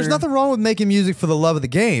care. there's nothing wrong with making music for the love of the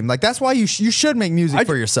game. Like that's why you should make music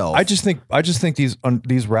for yourself. I just think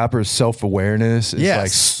these rappers' self-awareness is Yes.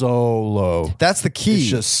 like so low. That's the key. It's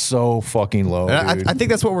just so fucking low. And dude. I think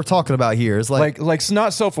that's what we're talking about here. Is like it's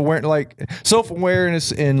not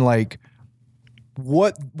self-awareness in like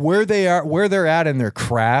where they're at in their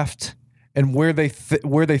craft and where they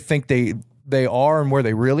think they are and where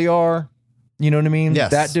they really are. You know what I mean?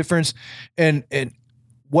 Yes. That difference and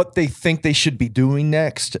what they think they should be doing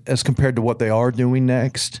next as compared to what they are doing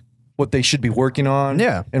next, what they should be working on,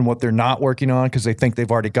 Yeah. and what they're not working on because they think they've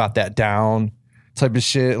already got that down type of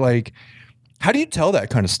shit. Like, how do you tell that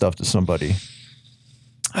kind of stuff to somebody?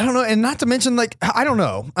 I don't know, and not to mention like I don't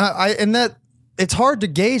know, and that it's hard to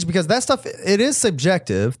gauge because that stuff it is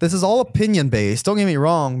subjective. This is all opinion based. Don't get me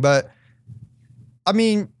wrong, but I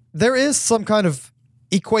mean there is some kind of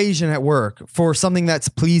equation at work for something that's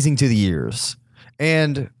pleasing to the ears,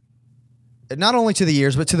 and not only to the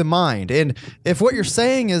ears but to the mind. And if what you're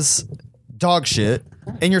saying is dog shit,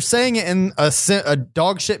 and you're saying it in a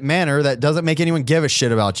dog shit manner that doesn't make anyone give a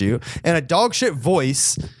shit about you, and a dog shit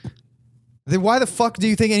voice, then why the fuck do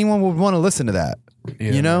you think anyone would want to listen to that?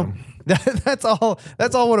 Yeah, you know, man. that's all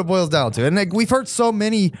what it boils down to. And like, we've heard so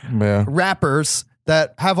many Yeah. rappers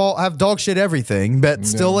that have dog shit everything, but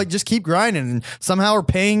still like just keep grinding and somehow are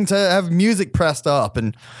paying to have music pressed up.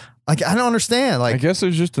 And like, I don't understand. Like, I guess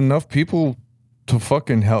there's just enough people to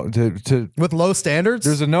fucking help to with low standards.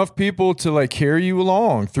 there's enough people to like carry you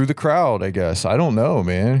along through the crowd, I guess. I don't know,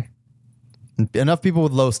 man. Enough people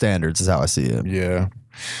with low standards is how I see it. Yeah.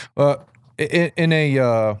 In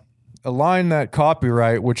a line that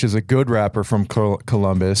Copyright, which is a good rapper from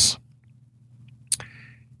Columbus,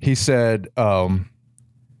 he said, one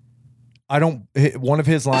of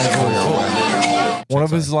his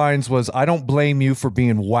lines was, I don't blame you for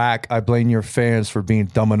being whack. I blame your fans for being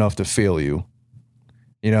dumb enough to feel you.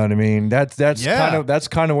 You know what I mean? That's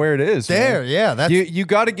kind of where it is. There, man. yeah. That's You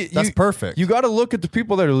got to get that's perfect. You got to look at the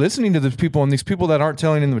people that are listening to these people and these people that aren't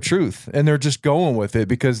telling them the truth, and they're just going with it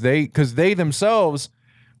because they themselves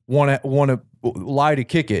want to lie to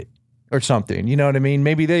kick it or something. You know what I mean?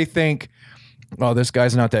 Maybe they think, oh, this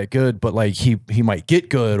guy's not that good, but like he might get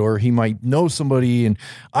good, or he might know somebody, and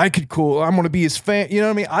I'm going to be his fan. You know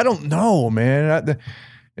what I mean? I don't know, man.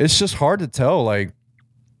 It's just hard to tell. Like,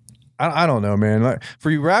 I don't know, man. Like, for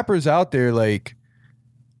you rappers out there, like,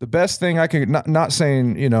 the best thing I can, not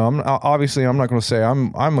saying, you know, I'm not going to say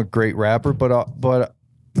I'm a great rapper, but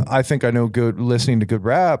I think I know good listening to good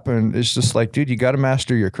rap, and it's just like, dude, you got to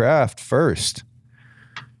master your craft first.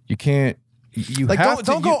 You can't. You like, have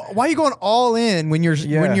don't go. Why are you going all in when you're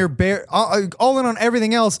all in on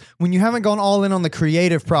everything else when you haven't gone all in on the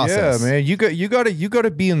creative process? Yeah, man. You got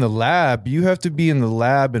to be in the lab. You have to be in the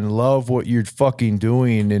lab and love what you're fucking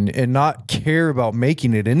doing and not care about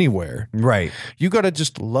making it anywhere. Right. You got to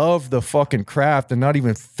just love the fucking craft and not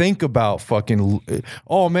even think about fucking,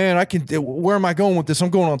 oh man, where am I going with this? I'm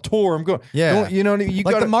going on tour. I'm going. Yeah. You know what I mean?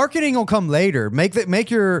 The marketing will come later.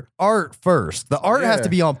 Make your art first. The art has to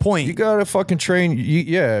be on point. You got to fucking train.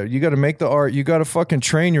 You got to make the art. You got to fucking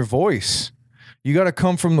train your voice. You got to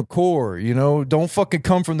come from the core, you know. Don't fucking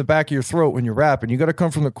come from the back of your throat when you're rapping. You got to come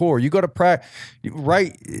from the core. You got to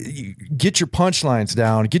get your punchlines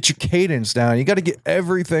down, get your cadence down. You got to get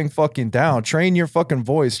everything fucking down. Train your fucking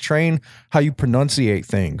voice. Train how you pronunciate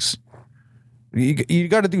things. You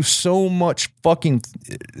got to do so much fucking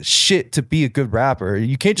shit to be a good rapper.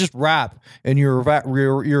 You can't just rap and you're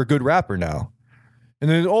a good rapper now. And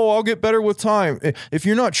then, I'll get better with time. If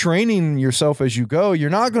you're not training yourself as you go, you're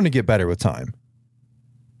not going to get better with time.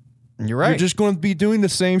 You're right. You're just going to be doing the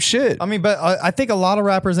same shit. I mean, but I think a lot of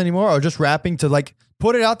rappers anymore are just rapping to like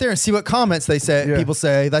put it out there and see what comments they say. Yeah. People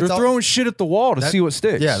say They're throwing shit at the wall to see what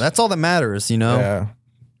sticks. Yeah, that's all that matters, you know. Yeah.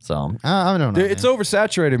 So I don't know. It's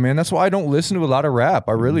oversaturated, man. That's why I don't listen to a lot of rap.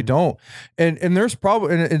 I really don't. And there's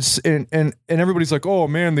probably and everybody's like, oh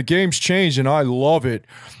man, the game's changed and I love it.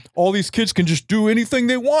 All these kids can just do anything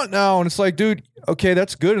they want now. And it's like, dude, okay,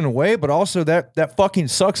 that's good in a way, but also that fucking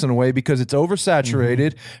sucks in a way because it's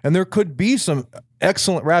oversaturated and there could be some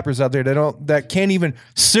excellent rappers out there that can't even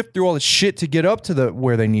sift through all the shit to get up to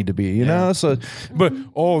where they need to be, you know? So, but,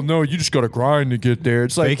 oh no, you just got to grind to get there.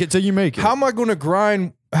 It's like, make it till you make it. How am I going to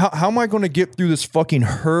grind? How am I going to get through this fucking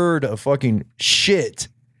herd of fucking shit?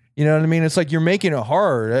 You know what I mean? It's like you're making it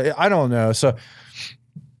hard. I don't know. So,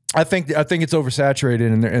 I think it's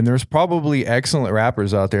oversaturated, and there's probably excellent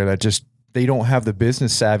rappers out there that just they don't have the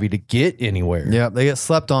business savvy to get anywhere. Yeah, they get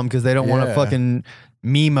slept on because they don't want to fucking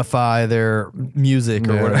memeify their music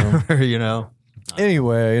or whatever, you know.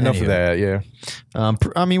 Anyway, enough of that. Yeah.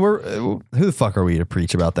 I mean, who the fuck are we to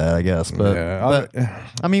preach about that? I guess, but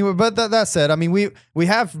I mean, but that said, I mean, we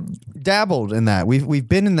have dabbled in that. We've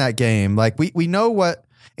been in that game. Like we know what.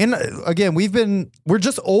 And again, we're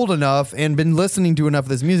just old enough and been listening to enough of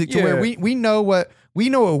this music to where we know what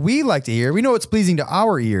we like to hear. We know what's pleasing to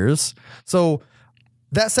our ears. So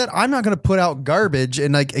that said, I'm not going to put out garbage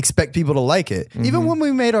and like expect people to like it. Mm-hmm. Even when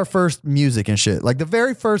we made our first music and shit, like the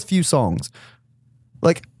very first few songs,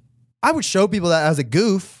 like I would show people that as a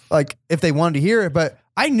goof, like if they wanted to hear it, but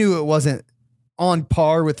I knew it wasn't on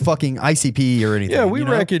par with fucking ICP or anything. Yeah, we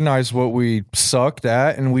recognized what we sucked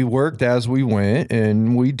at, and we worked as we went,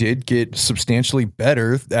 and we did get substantially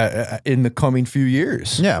better in the coming few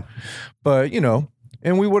years. Yeah. But, you know,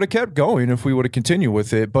 and we would have kept going if we would have continued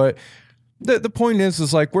with it. But the point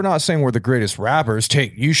is like, we're not saying we're the greatest rappers.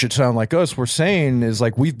 You should sound like us. We're saying is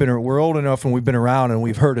like, we're old enough and we've been around and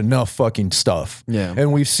we've heard enough fucking stuff. Yeah.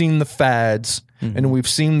 And we've seen the fads and we've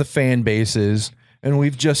seen the fan bases. And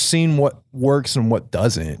we've just seen what works and what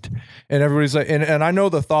doesn't. And everybody's like, and I know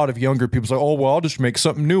the thought of younger people's like, oh, well, I'll just make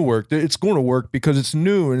something new work. It's going to work because it's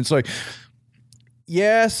new. And it's like,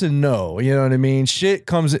 yes and no. You know what I mean? Shit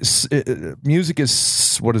comes. Music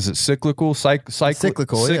is what is it? Cyclical.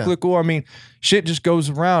 Cyclical, yeah. Cyclical. I mean, shit just goes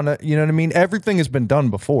around. You know what I mean? Everything has been done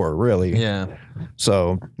before, really. Yeah.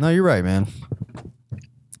 So No, you're right, man.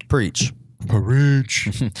 Preach.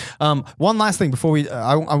 One last thing before we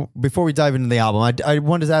before we dive into the album, I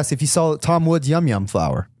wanted to ask if you saw Tom Wood's Yum Yum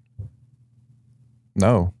Flower.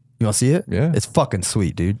 No. You want to see it? Yeah. It's fucking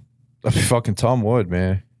sweet, dude. Fucking Tom Wood,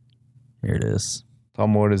 man. Here it is.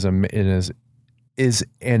 Tom Wood is an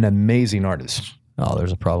amazing artist. Oh,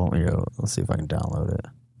 there's a problem. Here, let's see if I can download it.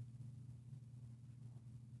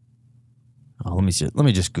 Oh, let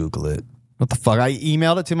me just Google it. What the fuck? I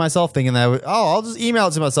emailed it to myself thinking that I'll just email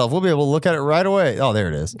it to myself. We'll be able to look at it right away. Oh, there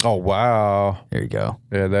it is. Oh wow. There you go.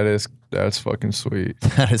 Yeah, that's fucking sweet.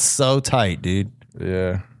 That is so tight, dude.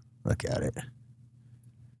 Yeah. Look at it.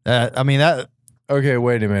 I mean that. Okay,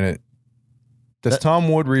 wait a minute. Does Tom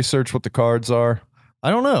Wood research what the cards are? I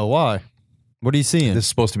don't know why. What are you seeing? This is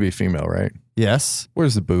supposed to be a female, right? Yes.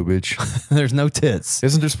 Where's the boobage? There's no tits.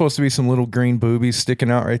 Isn't there supposed to be some little green boobies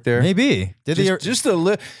sticking out right there? Maybe. Just a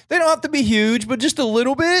little. They don't have to be huge, but just a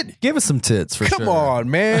little bit. Give us some tits for Come sure.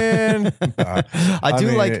 on, man. I do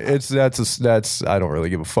mean, like. that's. I don't really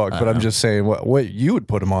give a fuck, but I'm just saying what you would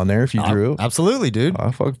put them on there if you drew. Absolutely, dude.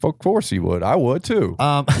 Fuck, of course you would. I would too.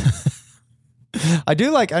 I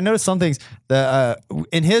do like. I noticed some things that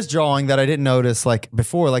in his drawing that I didn't notice like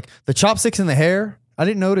before, like the chopsticks in the hair. I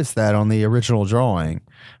didn't notice that on the original drawing.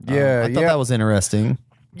 Yeah, I thought that was interesting.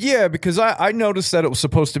 Yeah, because I noticed that it was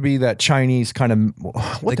supposed to be that Chinese kind of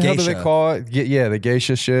what the hell do they geisha. call it? Yeah, the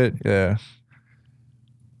geisha shit. Yeah,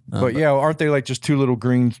 but yeah, aren't they like just two little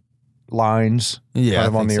green lines? Yeah, kind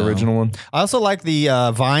of I on the think so. original one. I also like the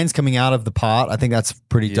vines coming out of the pot. I think that's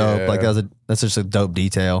pretty dope. Yeah. Like that's just a dope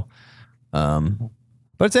detail. But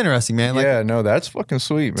it's interesting, man. Like Yeah, no, that's fucking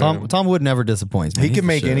sweet, man. Tom Wood never disappoints me. He He's can the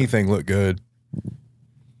make shit. anything look good.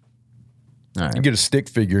 All right. You get a stick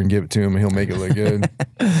figure and give it to him, and he'll make it look good.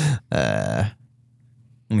 Let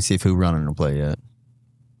me see if Who Running to play yet.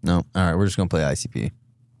 No. All right, we're just gonna play ICP.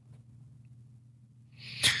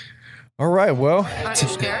 All right, well, Aren't you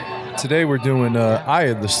scared? today we're doing Eye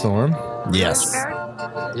of the Storm, Yes. Scared?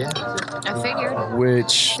 Yeah, I figured.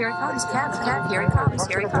 which Here he comes, Kev. Here he comes.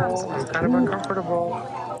 Here he comes. kind of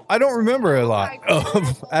uncomfortable. I don't remember a lot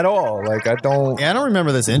of at all. Like I don't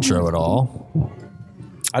remember this intro at all.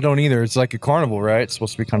 either. It's like a carnival, right? It's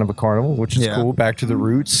supposed to be kind of a carnival, which is Yeah. cool. Back to the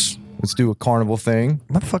roots. Let's do a carnival thing.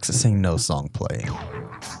 What the fuck's it saying? No song play.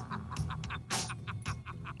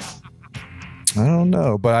 I don't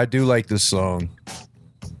know, but I do like this song.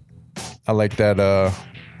 I like that.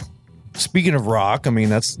 Speaking of rock, I mean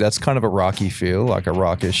that's kind of a rocky feel, like a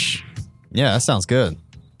rockish. Yeah, that sounds good.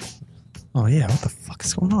 Oh yeah, what the fuck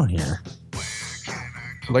is going on here?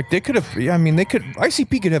 Like they could have. I mean, they could.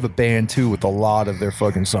 ICP could have a band too with a lot of their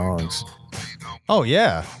fucking songs. Oh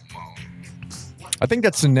yeah. I think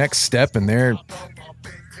that's the next step in their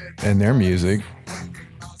music.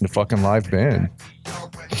 The fucking live band.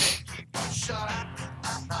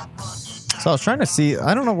 So I was trying to see.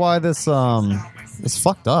 I don't know why this it's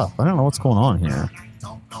fucked up. I don't know what's going on here.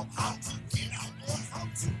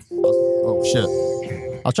 Oh shit!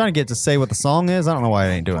 I was trying to get to say what the song is. I don't know why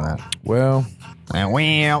it ain't doing that. Well, And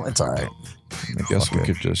well, it's all right. I guess we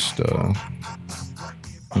could just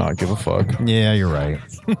not give a fuck. Yeah, you're right.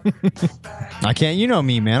 I can't. You know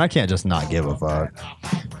me, man. I can't just not give a fuck.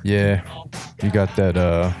 Yeah, you got that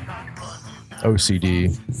OCD.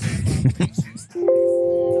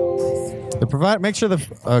 Make sure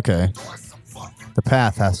the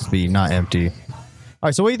path has to be not empty. All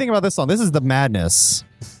right. So what do you think about this song? This is The Madness.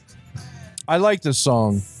 I like this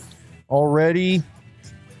song already.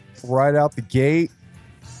 Right out the gate,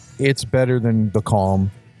 it's better than The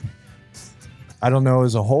Calm. I don't know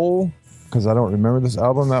as a whole because I don't remember this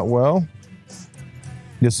album that well.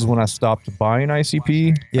 This is when I stopped buying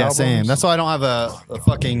ICP. Yeah, albums. same. That's why I don't have a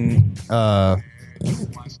fucking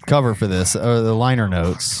cover for this or the liner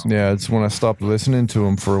notes. Yeah, it's when I stopped listening to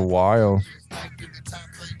them for a while.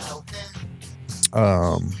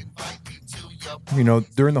 You know,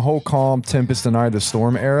 during the whole Calm, Tempest, and Eye of the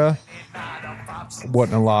Storm era,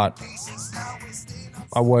 wasn't a lot.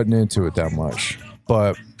 I wasn't into it that much,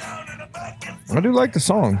 but I do like the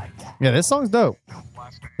song. Yeah, this song's dope.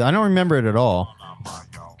 I don't remember it at all.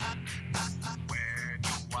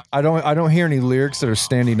 I don't hear any lyrics that are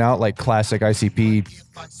standing out like classic ICP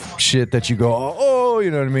shit that you go, oh,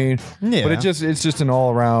 you know what I mean? Yeah. But it's just an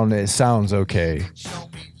all around. It sounds okay.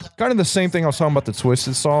 Kind of the same thing I was talking about the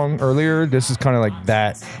Twisted song earlier. This is kind of like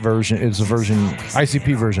that version. It's a version,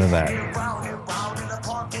 ICP version of that.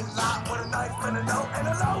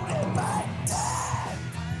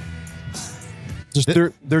 Just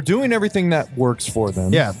they're doing everything that works for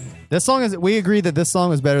them. Yeah, this song is. We agree that this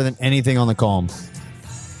song is better than anything on the Calm.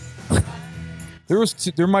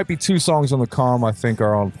 There might be 2 songs on the Calm I think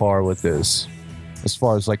are on par with this, as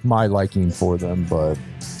far as like my liking for them. But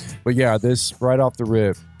yeah, this right off the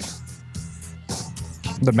rip,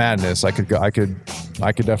 the Madness. I could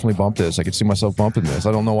definitely bump this. I could see myself bumping this.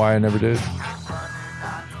 I don't know why I never did.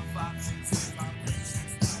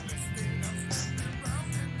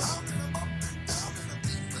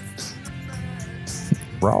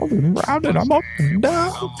 Round and round and I'm up and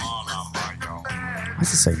down. I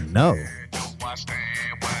used to say no.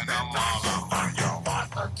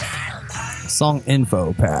 Song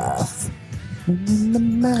info path. The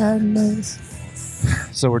madness.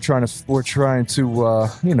 So we're trying to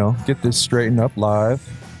get this straightened up live.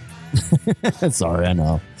 Sorry, I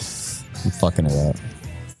know. I'm fucking it up.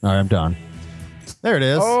 All right, I'm done. There it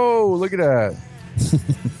is. Oh, look at that.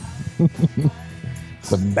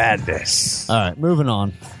 The Madness. All right, moving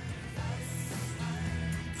on.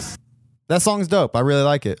 That song's dope. I really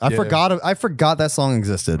like it. I forgot that song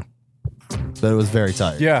existed. But it was very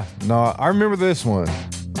tight. Yeah, no, I remember this one.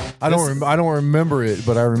 I don't remember it,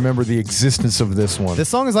 but I remember the existence of this one. This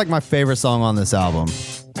song is like my favorite song on this album.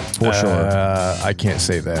 For sure. I can't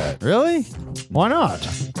say that. Really? Why not?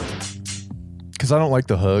 Because I don't like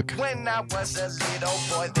the hook. When I was a little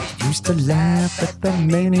boy, they Used to laugh at the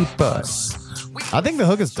minibus. I think the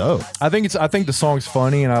hook is dope. I think the song's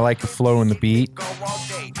funny, and I like the flow and the beat.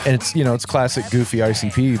 And it's classic goofy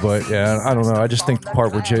ICP, but yeah, I don't know. I just think the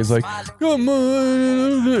part where Jay's like, "Come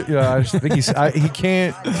on," yeah, I just think he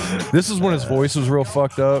can't. This is when his voice was real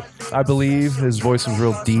fucked up. I believe his voice was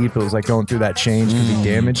real deep. It was like going through that change because he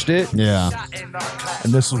damaged it. Yeah.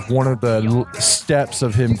 And this was one of the steps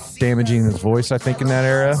of him damaging his voice. I think in that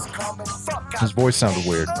era, his voice sounded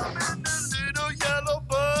weird.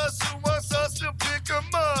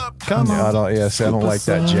 Come on. I don't like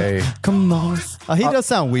that Jay. Come on. He does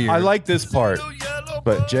sound weird. I like this part,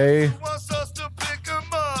 but Jay,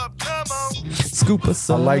 Scoop us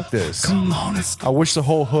I up. like this. Come on. I wish the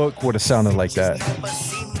whole hook would have sounded like that.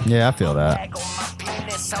 Yeah, I feel that.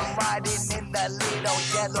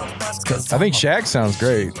 I think Shaq sounds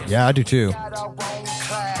great. Yeah, I do too.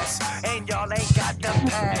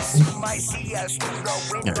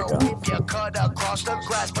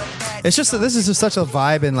 It's just that this is just such a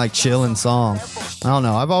vibe and like chilling song. I don't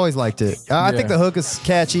know. I've always liked it. I think the hook is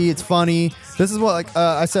catchy. It's funny. This is what, like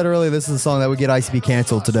I said earlier, this is a song that would get ICP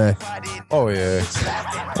canceled today. Oh yeah.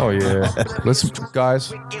 Oh yeah. Listen,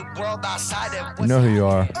 guys. You know who you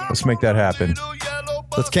are. Let's make that happen.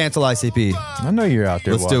 Let's cancel ICP. I know you're out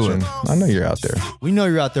there Let's do watching. it. I know you're out there. We know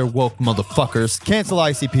you're out there, woke motherfuckers. Cancel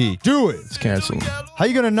ICP. Do it. Let's cancel them. How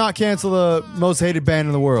you gonna not cancel the most hated band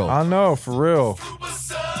in the world? I know, for real.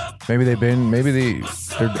 Maybe they're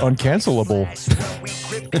uncancelable.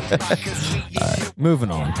 All right,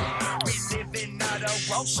 moving on.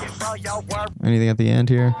 Anything at the end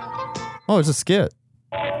here? Oh, it's a skit.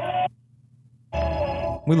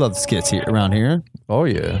 We love skits here around here. Oh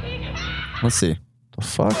yeah. Let's see. The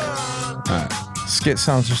fuck? All right. Skit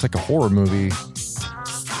sounds just like a horror movie.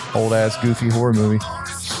 Old ass goofy horror movie.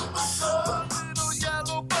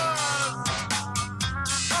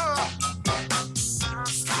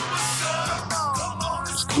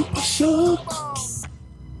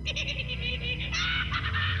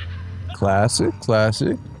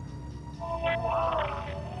 Classic.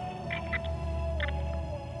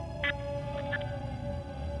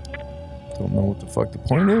 Don't know what the fuck the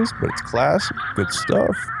point is, but it's classic. Good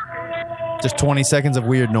stuff. Just 20 seconds of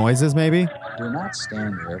weird noises, maybe? Do not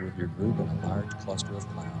stand there with your group in a large cluster of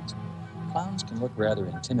clowns. Clowns can look rather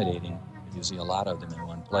intimidating if you see a lot of them in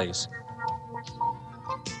one place.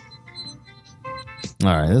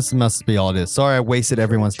 All right, this must be all it is. Sorry I wasted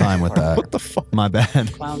everyone's time with that. What the fuck? My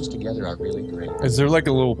bad. Clowns together are really great. Is there like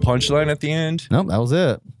a little punchline at the end? Nope, that was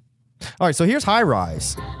it. All right, so here's High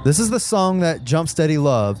Rise. This is the song that Jump Steady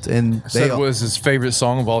loved, and Said was his favorite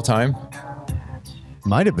song of all time.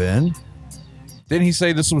 Might have been. Didn't he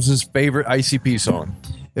say this was his favorite ICP song?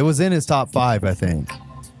 It was in his top 5, I think.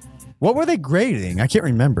 What were they grading? I can't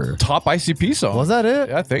remember. Top ICP song. Was that it?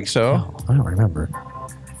 Yeah, I think so. Oh, I don't remember.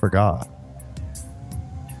 Forgot.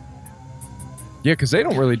 Yeah, because they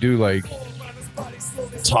don't really do like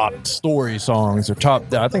top story songs or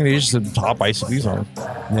top. I think they just said top ICP songs.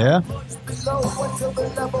 Yeah.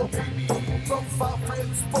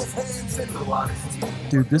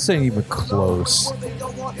 Dude, this ain't even close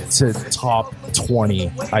to top 20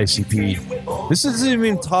 ICP. This isn't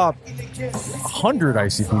even top 100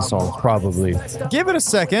 ICP songs, probably. Give it a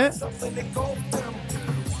second.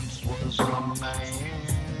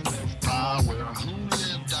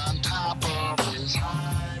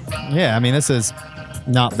 Yeah, I mean, this is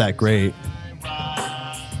not that great.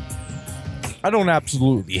 I don't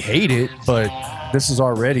absolutely hate it, but this is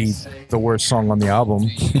already the worst song on the album.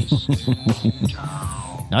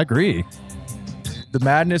 I agree. The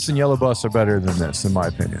Madness and Yellow Bus are better than this, in my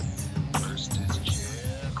opinion.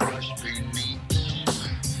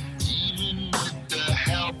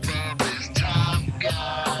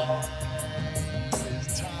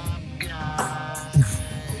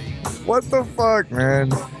 What the fuck,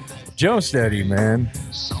 man? Joe Steady, man.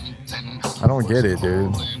 I don't get it,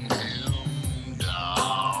 dude.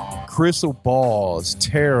 Crystal Balls,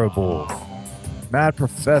 terrible. Mad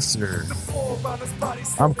Professor.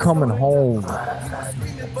 I'm coming home.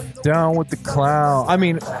 Down with the Clown. I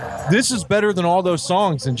mean, this is better than all those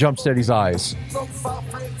songs in Jump Steady's eyes.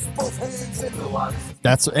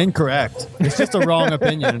 That's incorrect. It's just a wrong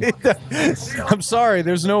opinion. I'm sorry,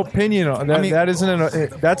 there's no opinion on that. I mean,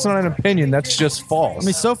 that's not an opinion. That's just false. I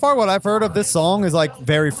mean, so far what I've heard of this song is like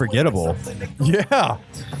very forgettable. Yeah.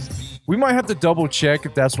 We might have to double check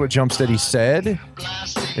if that's what Jump Steady said.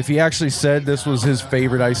 If he actually said this was his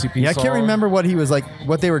favorite ICP Yeah, I song. can't remember what he was like,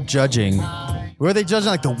 what they were judging. Were they judging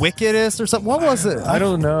like the wickedest or something? What was it? I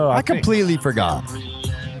don't know. I think- completely forgot.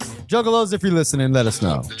 Juggalos, if you're listening, let us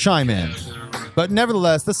know. Chime in. But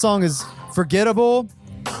nevertheless, this song is forgettable.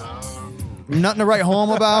 Nothing to write home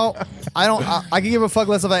about. I can give a fuck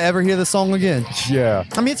less if I ever hear this song again. Yeah.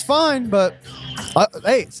 I mean, it's fine, but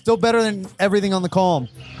hey, it's still better than everything on the Calm.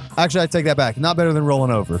 Actually, I take that back. Not better than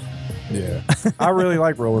Rolling Over. Yeah. I really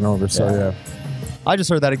like Rolling Over, so yeah. I just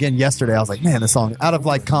heard that again yesterday. I was like, man, this song, out of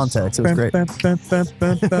like context, it was great. I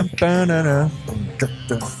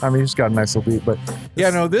mean, it's got a nice little beat, but yeah,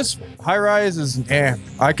 no, this High Rise is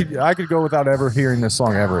I could go without ever hearing this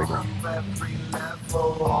song ever again.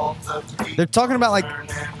 They're talking about like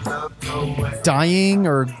dying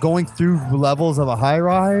or going through levels of a high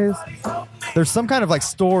rise. There's some kind of like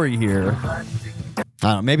story here. I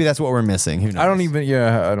don't know. Maybe that's what we're missing. Who knows? I don't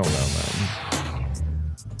know, man.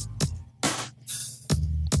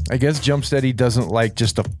 I guess Jump Steady doesn't like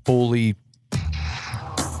just a fully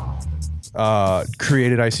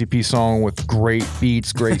created ICP song with great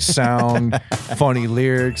beats, great sound, funny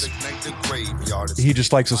lyrics. He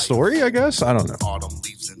just likes a story, I guess. I don't know.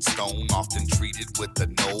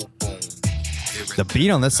 The beat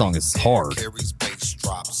on this song is hard.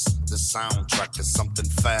 The soundtrack is something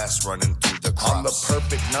fast running through the crops. On the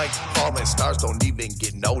perfect night, falling stars don't even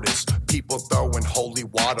get noticed. People throwing holy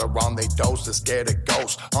water on their doors to scare the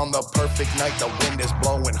ghosts. On the perfect night, the wind is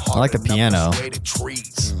blowing hard. I like the piano.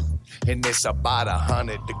 Trees. And it's about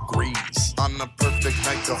 100 degrees. On the perfect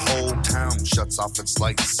night, the whole town shuts off its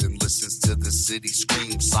lights and listens to the city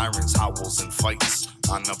scream, sirens, howls, and fights.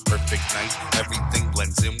 On the perfect night, everything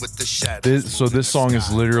blends in with the shadows. So this song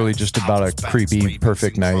is literally just about a creepy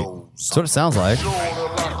perfect night. That's what it sounds like.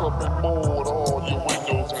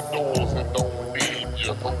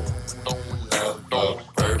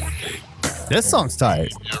 This song's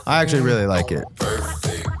tight. I actually really like it.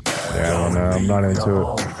 Yeah, I don't know. I'm not into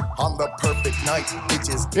it. On the perfect night,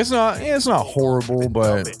 It's not horrible,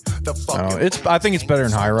 but I don't know. I think it's better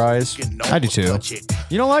than High Rise. I do too.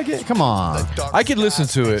 You don't like it? Come on. I could listen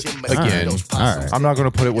to it again. All right. I'm not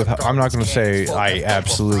going to put it with. I'm not going to say I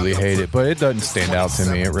absolutely hate it, but it doesn't stand out to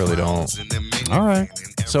me. It really don't. All right.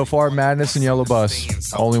 So far, Madness and Yellow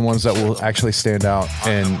Bus, only ones that will actually stand out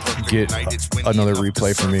and get another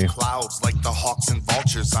replay for me.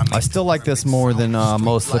 I still like this more than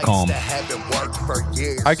most of the Calm.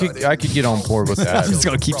 I could get on board with that. I'm just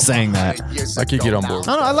gonna keep saying that. I could get on board.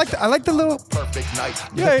 I don't know. I like the little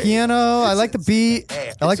the piano. I like the beat.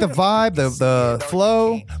 I like the vibe, the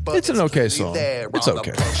flow. It's an okay song. It's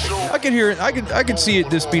okay. I can hear it. I could see it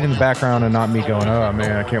this beat in the background and not me going, oh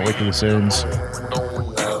man, I can't wait till this ends.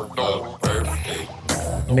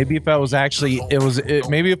 Maybe if I was actually,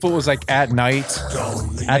 maybe if it was like at night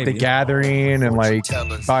at the gathering and like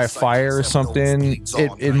by a fire or something,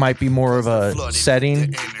 it might be more of a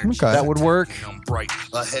setting that would work.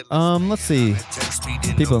 Let's see.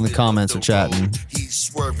 People in the comments are chatting.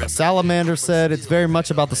 Salamander said it's very much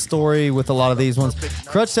about the story with a lot of these ones.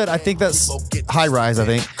 Crutch said, I think that's High Rise, I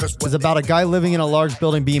think, is about a guy living in a large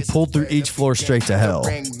building being pulled through each floor straight to hell.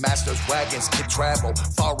 That's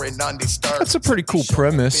a pretty cool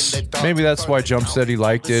premise. Maybe that's why Jump Steady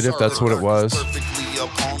liked it, if that's what it was.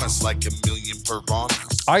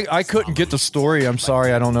 I couldn't get the story. I'm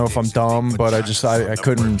sorry. I don't know if I'm dumb, but I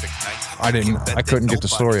couldn't get the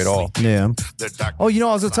story at all. Yeah. Oh, you know,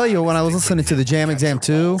 I was gonna tell you when I was listening to the Jam Exam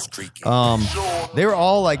 2, they were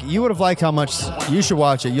all like, you would have liked how much, you should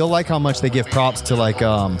watch it. You'll like how much they give props to like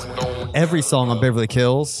every song on Beverly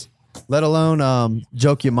Hills. Let alone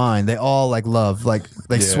Joke Your Mind. They all like love, like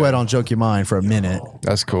they sweat on Joke Your Mind for a minute.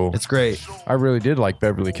 That's cool. It's great. I really did like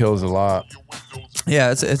Beverly Kills a lot.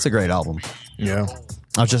 Yeah, it's a great album. Yeah.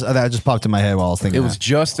 That just popped in my head while I was thinking. It was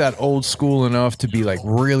just that old school enough to be like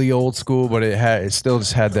really old school, but it still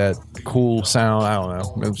just had that cool sound. I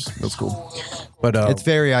don't know. It was cool. But it's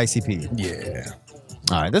very ICP. Yeah.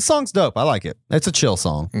 All right, this song's dope. I like it. It's a chill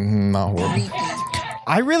song. Not horrible.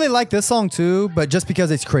 I really like this song too, but just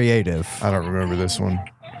because it's creative. I don't remember this one.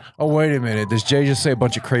 Oh, wait a minute. Does Jay just say a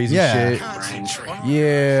bunch of crazy shit?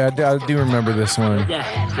 Yeah, I do remember this one.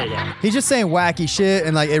 He's just saying wacky shit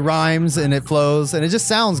and like it rhymes and it flows and it just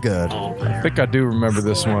sounds good. I think I do remember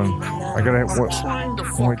this one. I gotta.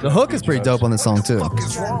 The hook is pretty dope on this song too. Wear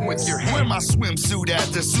my swimsuit at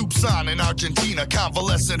the soup sign in Argentina.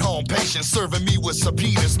 Convalescent home patient serving me with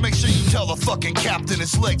subpoenas. Make sure you tell the fucking captain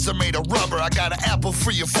his legs are made of rubber. I got an apple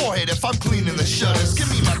for your forehead if I'm cleaning the shutters.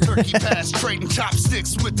 Give me my turkey pass, trading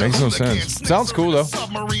chopsticks with the Makes no sense. Sounds cool though.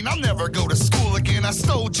 Submarine, I'll never go to school again. I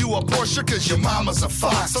stole you a Porsche cause your mama's a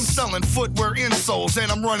fox. I'm selling footwear insoles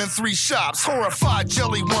and I'm running 3 shops. Horrified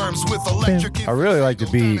jelly worms with electric. I really like the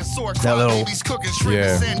beat. That little.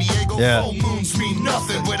 Yeah. Yeah.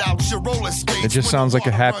 It just sounds like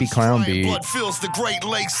a happy clown beat. Blood fills the Great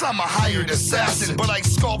Lakes. I'm a hired assassin, but I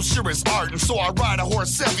sculpture is art, and so I ride a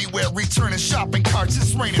horse everywhere, returning shopping carts.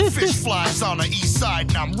 It's raining fish flies on the east side,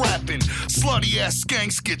 and I'm rapping. Slutty ass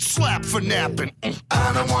skanks get slapped for napping.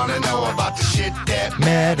 I don't wanna know about the shit that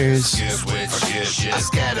matters. I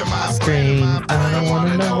scatter my Brain. I don't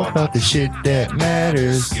wanna know about the shit that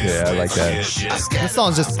matters. Yeah, I like that. This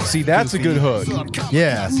song's just See, that's a good hook.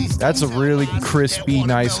 yeah. That's a really crispy,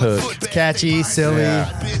 nice hook. It's catchy, silly.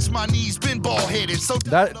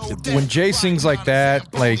 That when Jay sings like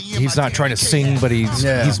that, like he's not trying to sing, but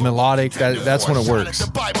he's melodic. That's when it works.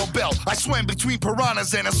 The Bible Belt. I swam between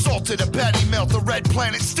piranhas and assaulted a patty melt. The red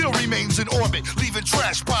planet still remains in orbit, leaving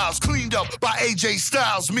trash piles cleaned up by AJ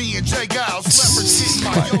Styles. Me and Jay Giles, leopards in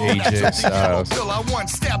my AJ Styles. I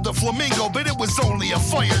once stabbed a flamingo, but it was only a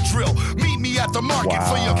fire drill. Meet me at the market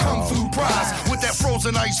for your kung fu prize with that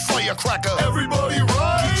frozen ice firecracker. Everybody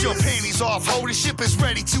rise! Get your panties off, ho. The ship is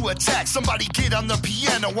ready to attack. Somebody get on the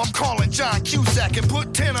piano. I'm calling John Cusack and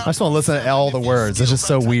put 10 I just want to listen to all the words. It's just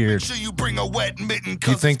so weird. You bring a wet mitten.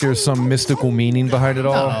 Do you think there's some mystical meaning behind it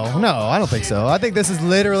all? No, I don't think so. I think this is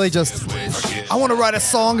literally just, I want to write a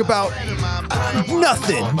song about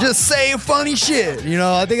nothing. Just say funny shit. You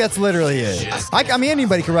know, I think that's literally it. I mean,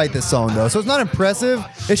 anybody can write this song, though. So it's not impressive.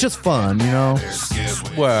 It's just fun, you know?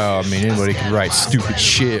 Well, I mean, anybody can write stupid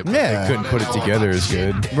shit, but Yeah. they couldn't put it together as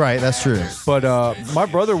good. Right, that's true. But my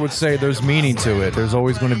brother would say there's meaning to it. There's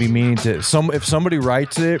always going to be meaning to it. If somebody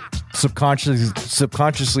writes it,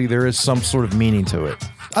 subconsciously there is some sort of meaning to it.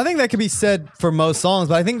 I think that could be said for most songs,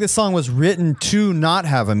 but I think this song was written to not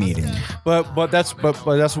have a meaning. But that's what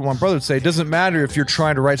my brother would say. It doesn't matter if you're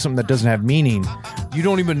trying to write something that doesn't have meaning. You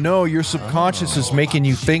don't even know your subconscious is making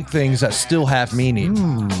you think things that still have meaning.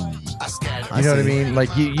 You know what I mean?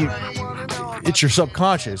 Like you it's your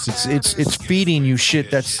subconscious. It's feeding you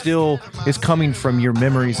shit that still is coming from your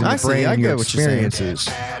memories and your brain and your experiences.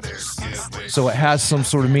 So it has some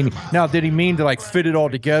sort of meaning. Now, did he mean to like fit it all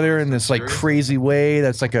together in this like crazy way?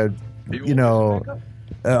 That's like a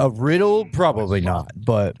riddle? Probably not.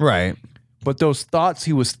 But right. But those thoughts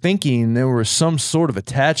he was thinking, there was some sort of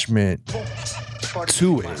attachment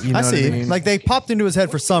to it. You know I see. What I mean? Like they popped into his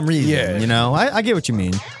head for some reason. Yeah. You know, I get what you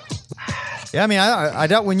mean. Yeah, I mean, I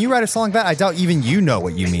doubt when you write a song like that, I doubt even you know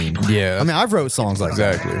what you mean. Yeah. I mean, I've wrote songs like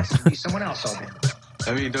exactly. Someone else,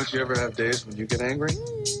 I mean, don't you ever have days when you get angry?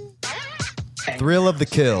 that. Thrill of the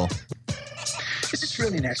Kill. Is this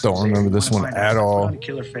really an Don't remember this one at all. On a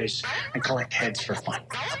killer face and collect heads for fun.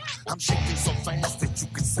 I'm shaking so fast that you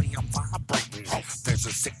can say I'm vibrating. There's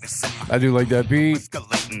a sickness in my I do like that beat.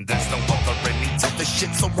 escalating. There's no other any type of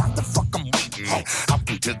shit, so why the fuck I'm waiting? Up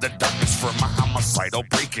into the darkness for my homicidal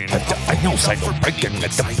breaking. I know cycle breaking.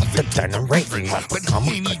 It's the generating. I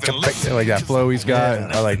like that flow he's got.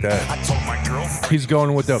 Yeah. I like that. I told my girlfriend He's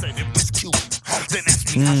going with the. then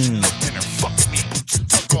asked me how she looked and her fucked me.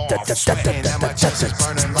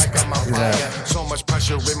 So much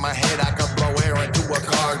pressure in my head, I could blow air into a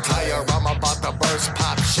car tire. I'm about to burst,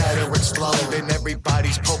 pop, shatter, explode, and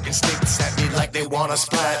everybody's poking sticks at me like they wanna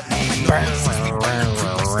splat me.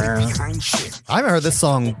 I haven't heard this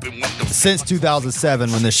song since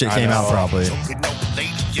 2007 when this shit came out. Probably.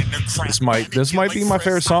 This might be my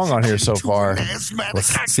favorite song on here so far.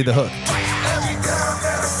 Let's see the hook.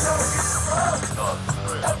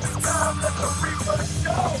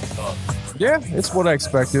 Yeah, it's what I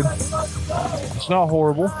expected. It's not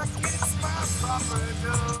horrible.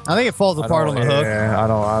 I think it falls apart on the hook. Yeah, I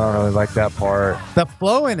don't really like that part. The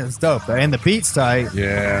flowing is dope, though, and the beat's tight.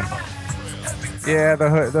 Yeah. Yeah,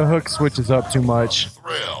 the hook switches up too much.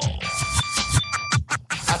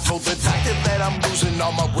 I told the doctor that I'm losing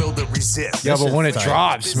all my will to resist. Yeah, but when it tight.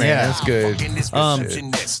 drops, man, Yeah. that's good.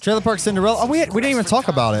 Trailer Park Cinderella. Oh, we didn't even talk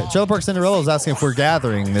about it. Trailer Park Cinderella was asking if we're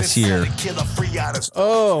gathering this year.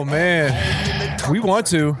 Oh man, we want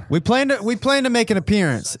to. We plan to make an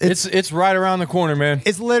appearance. It's right around the corner, man.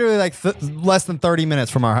 It's literally like less than 30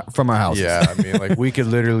 minutes from our house. Yeah, I mean, like we could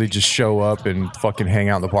literally just show up and fucking hang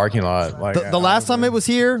out in the parking lot. Like The last time it was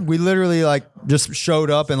here, we literally like just showed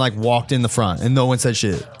up and like walked in the front, and no one said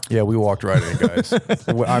shit. Yeah, we walked right in, guys.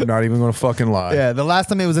 I'm not even going to fucking lie. Yeah, the last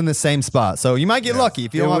time it was in the same spot, so you might get lucky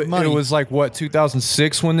if you don't have money. It was like what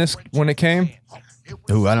 2006 when it came.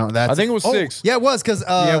 Ooh, I don't. I think it was 6. Yeah, it was because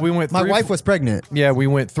we went. My wife was pregnant. Yeah, we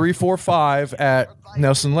went 3, 4, 5 at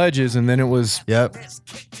Nelson Ledges, and then it was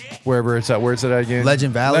wherever it's at. Where's it at again?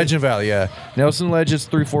 Legend Valley. Legend Valley, yeah. Nelson Ledges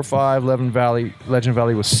 3, 4, 5. Legend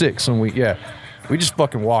Valley was 6, and we just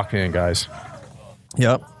fucking walked in, guys.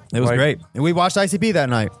 Yep, it was Like- great, and we watched ICP that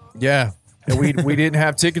night. Yeah, and we didn't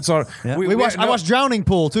have tickets on. Yeah. I watched Drowning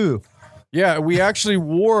Pool too. Yeah, we actually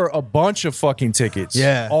wore a bunch of fucking tickets.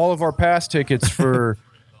 Yeah. All of our past tickets for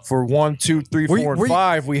 1, 2, 3, 4, and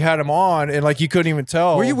 5. We had them on, and like you couldn't even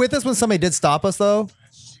tell. Were you with us when somebody did stop us though?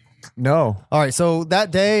 No. All right, so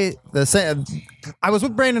that day, I was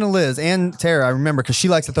with Brandon and Liz and Tara. I remember because she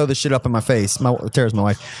likes to throw this shit up in my face. Tara's my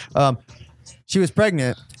wife. She was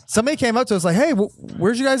pregnant. Somebody came up to us like, "Hey,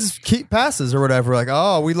 where's you guys' keep passes or whatever?" Like,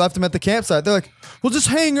 "Oh, we left them at the campsite." They're like, "Well, just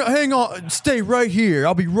hang on, stay right here.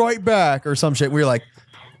 I'll be right back," or some shit. We were like,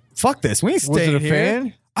 "Fuck this, we ain't Was staying it a here."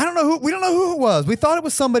 fan? I don't know who. We don't know who it was. We thought it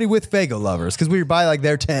was somebody with Fago lovers because we were by like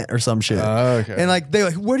their tent or some shit. Okay. And like they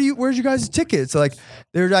like, where's you guys' tickets? So, like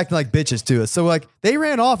they were acting like bitches to us. So like they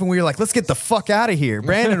ran off and we were like, let's get the fuck out of here.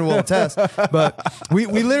 Brandon will attest, but we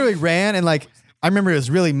literally ran and like. I remember it was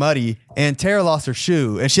really muddy, and Tara lost her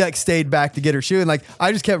shoe, and she like stayed back to get her shoe, and like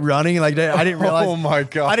I just kept running, and like I didn't realize. Oh my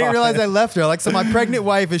God. I didn't realize I left her. Like so, my pregnant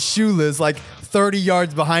wife is shoeless, like 30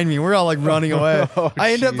 yards behind me. We're all like running away.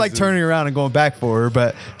 I ended up like turning around and going back for her,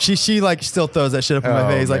 but she like still throws that shit up in my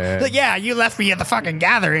face, like yeah, you left me at the fucking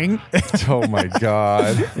gathering. Oh my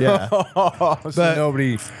God. Yeah. So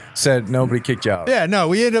nobody kicked you out. Yeah, no,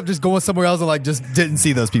 we ended up just going somewhere else and like just didn't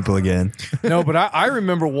see those people again. No, but I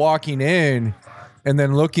remember walking in and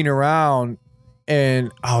then looking around,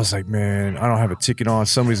 and I was like, man, I don't have a ticket on.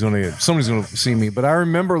 Somebody's gonna see me. But I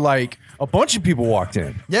remember like a bunch of people walked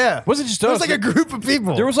in. Yeah, wasn't just it us. was like a group of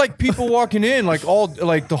people. There was like people walking in like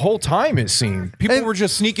the whole time. It seemed people were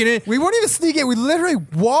just sneaking in. We weren't even sneaking. We literally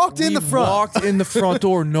walked in the front. Walked in the front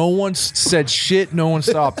door. No one said shit. No one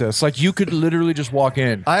stopped us. Like you could literally just walk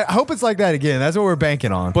in. I hope it's like that again. That's what we're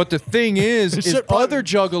banking on. But the thing is other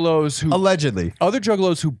juggalos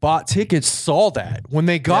who bought tickets saw that when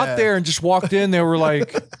they got there and just walked in. They were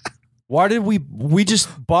like, "Why did we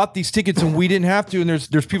just bought these tickets and we didn't have to?" And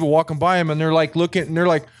there's people walking by them and they're like looking and they're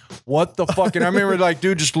like, "What the fuck?" And I remember like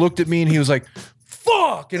dude just looked at me and he was like,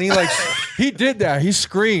 "Fuck!" And he did that. He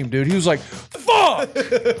screamed, dude. He was like, "Fuck!"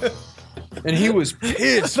 And he was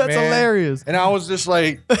pissed. That's man. hilarious. And I was just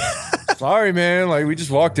like, sorry, man. Like we just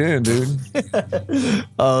walked in, dude.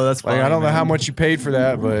 Oh, that's funny, like I don't know man. how much you paid for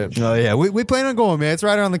that, but oh yeah, we plan on going, man. It's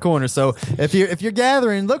right around the corner. So if you're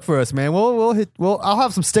gathering, look for us, man. I'll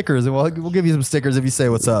have some stickers and we'll give you some stickers if you say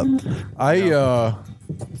what's up.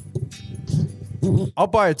 I'll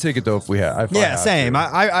buy a ticket though if we have. Yeah, same.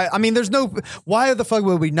 I mean, there's no. Why the fuck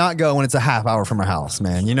would we not go when it's a half hour from our house,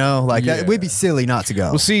 man? You know, like Yeah. we'd be silly not to go.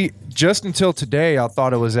 Well, see, just until today, I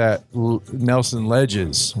thought it was at Nelson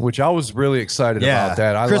Ledges, which I was really excited about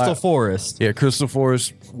that. Crystal Forest. Yeah, Crystal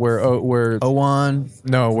Forest, where 01.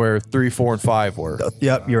 No, where 3, 4, and 5 were.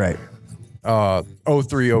 Yep, you're right.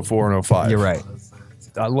 03, 04, and 05. You're right.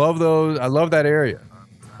 I love those. I love that area.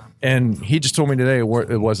 And he just told me today it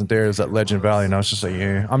wasn't there. It was at Legend Valley, and I was just like,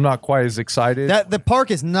 yeah, I'm not quite as excited. The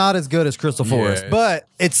park is not as good as Crystal Forest, but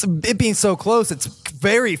it being so close, it's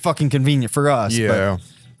very fucking convenient for us. Yeah.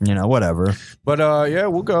 But, you know, whatever. But yeah,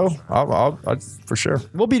 we'll go. I'll for sure.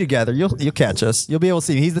 We'll be together. You'll catch us. You'll be able to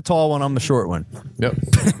see me. He's the tall one. I'm the short one. Yep.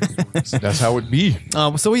 That's how it be.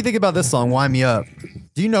 So what do you think about this song, Wind Me Up?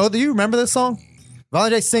 Do you remember this song?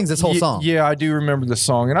 Violent J sings this whole song. Yeah, I do remember the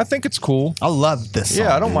song, and I think it's cool. I love this song.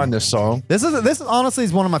 Yeah, I don't mind this song. This is honestly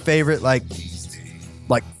is one of my favorite like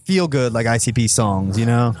feel good like ICP songs, you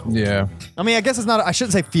know? Yeah. I mean, I guess it's not I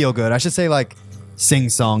shouldn't say feel good. I should say like sing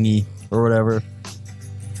songy or whatever.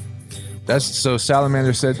 So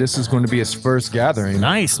Salamander said this is going to be his first gathering.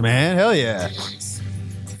 Nice, man. Hell yeah.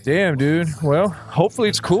 Damn, dude. Well, hopefully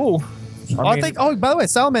it's cool. I think. Oh, by the way,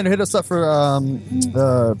 Salamander hit us up for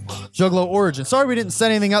Juggalo Origin. Sorry we didn't set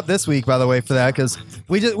anything up this week. By the way, for that because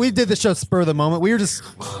we did the show spur of the moment. We were just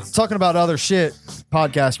talking about other shit,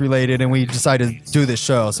 podcast related, and we decided to do this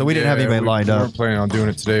show. So we didn't have anybody lined We up. weren't planning on doing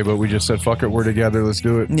it today, but we just said, "Fuck it, we're together. Let's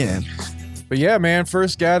do it." Yeah. But yeah, man,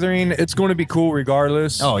 first gathering, it's going to be cool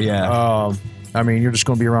regardless. Oh yeah. I mean, you're just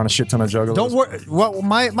going to be around a shit ton of juggalos. Don't worry. Well,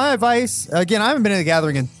 my advice again. I haven't been in a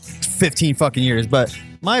gathering in 15 fucking years, but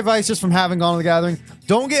my advice, just from having gone to the gathering,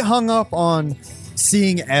 don't get hung up on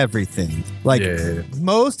seeing everything. Like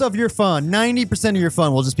most of your fun, 90% of your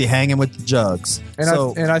fun will just be hanging with the jugs.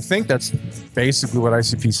 And I think that's basically what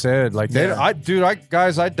ICP said. Like,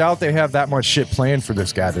 guys, I doubt they have that much shit planned for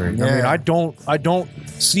this gathering. I mean, I don't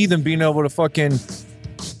see them being able to fucking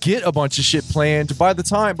get a bunch of shit planned by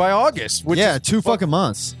August. Which is 2 fucking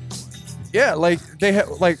months. Yeah, like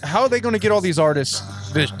how are they going to get all these artists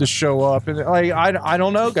to show up? And like, I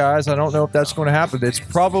don't know, guys. I don't know if that's going to happen. It's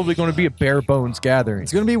probably going to be a bare bones gathering.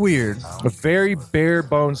 It's going to be weird. A very bare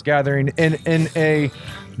bones gathering in a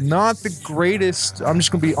not the greatest. I'm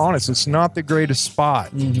just going to be honest. It's not the greatest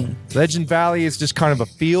spot. Mm-hmm. Legend Valley is just kind of a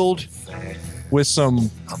field with some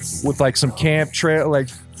camp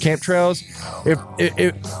trails.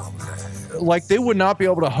 If like they would not be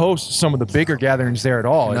able to host some of the bigger gatherings there at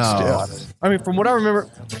all. No. I mean, from what I remember,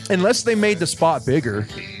 unless they made the spot bigger,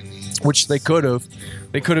 which they could have.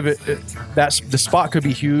 The spot could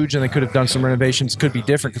be huge, and they could have done some renovations. Could be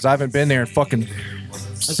different because I haven't been there in fucking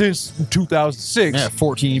since 2006. Yeah,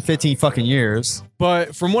 14, 15 fucking years.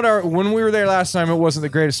 But from when we were there last time, it wasn't the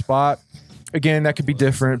greatest spot. Again, that could be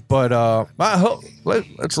different, but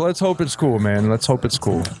let's hope it's cool, man. Let's hope it's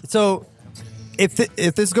cool. So, if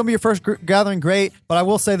this is gonna be your first gathering, great. But I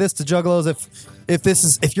will say this to Juggalos: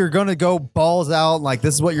 if you're gonna go balls out, like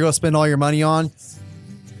this is what you're gonna spend all your money on,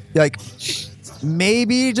 like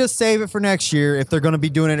maybe just save it for next year if they're gonna be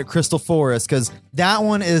doing it at Crystal Forest, because that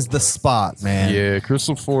one is the spot, man. Yeah,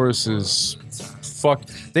 Crystal Forest is. Fuck,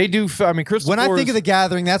 they do. I mean, Crystal. When Forest, I think of the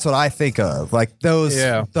gathering, that's what I think of, like those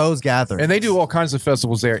gatherings. And they do all kinds of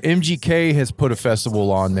festivals there. MGK has put a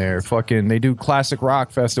festival on there. Fucking, they do classic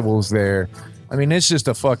rock festivals there. I mean, it's just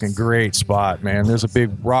a fucking great spot, man. There's a big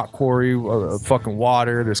rock quarry, fucking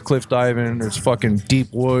water. There's cliff diving. There's fucking deep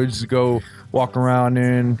woods to go walk around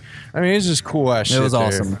in. I mean, it's just cool ass shit. It was there.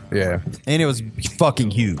 awesome. Yeah. And it was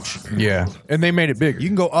fucking huge. Yeah. And they made it bigger. You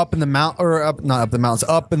can go up in the not up the mountains,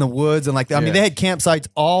 up in the woods, and I mean, they had campsites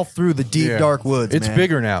all through the deep, dark woods. It's man.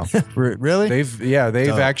 bigger now. Really?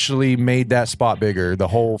 They've actually made that spot bigger. The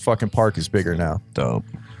whole fucking park is bigger now. Dope.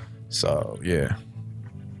 So, yeah.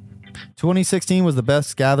 2016 was the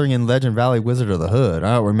best gathering in Legend Valley Wizard of the Hood.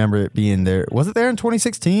 I don't remember it being there. Was it there in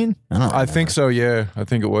 2016? I think so, yeah. I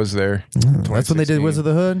think it was there. That's when they did Wizard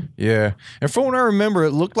of the Hood? Yeah. And from what I remember,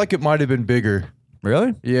 it looked like it might have been bigger.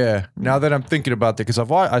 Really? Yeah. Now that I'm thinking about that, because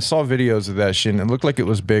I saw videos of that shit, and it looked like it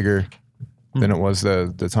was bigger than it was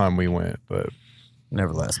the time we went. But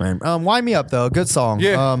nevertheless, man. Wind Me Up, though. Good song.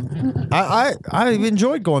 Yeah. I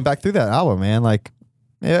enjoyed going back through that album, man. Like,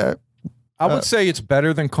 yeah. I would say it's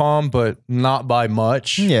better than Calm, but not by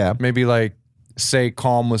much. Yeah. Maybe like, say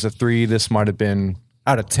Calm was a 3. This might have been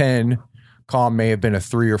out of 10. Calm may have been a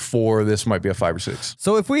 3 or 4. This might be a 5 or 6.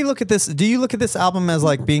 So if we look at this, do you look at this album as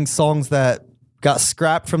like being songs that got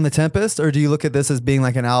scrapped from The Tempest, or do you look at this as being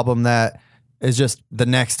like an album that is just the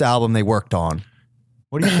next album they worked on?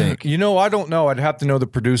 What do you think? I don't know. I'd have to know the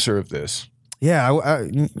producer of this. Yeah,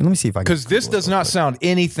 let me see if I can. Because this does not sound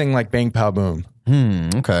anything like Bang Pow Boom.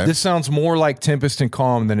 Okay. This sounds more like Tempest and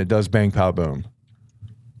Calm than it does Bang Pow Boom.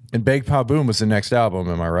 And Bang Pow Boom was the next album,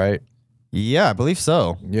 am I right? Yeah, I believe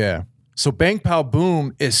so. Yeah. So Bang Pow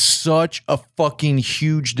Boom is such a fucking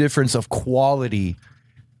huge difference of quality,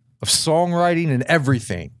 of songwriting and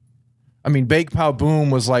everything. I mean, Bang Pow Boom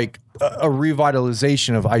was like a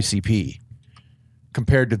revitalization of ICP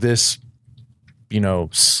compared to this,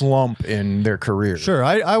 slump in their career. Sure,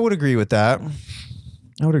 I would agree with that.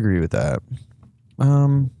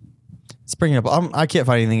 Springing up, I can't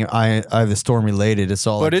find anything either Storm related. It's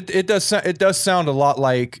all, but it does sound a lot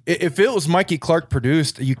like if it was Mikey Clark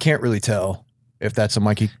produced. You can't really tell if that's a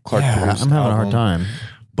Mikey Clark produced. I'm having album. a hard time.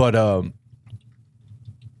 But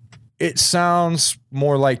it sounds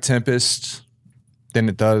more like Tempest than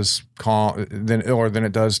it does than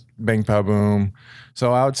it does Bang Pa Boom.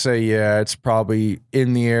 So I would say, yeah, it's probably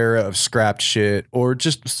in the era of scrapped shit or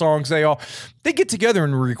just songs they get together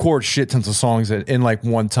and record shit tons of songs in like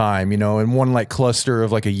one time, in one like cluster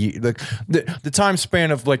of like a year, like the time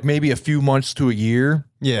span of like maybe a few months to a year.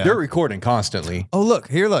 Yeah. They're recording constantly. Oh, look,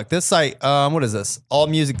 this site, what is this?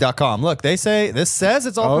 Allmusic.com. Look, this says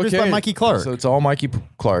it's all produced by Mikey Clark. So it's all Mikey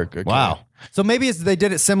Clark. Okay. Wow. So maybe they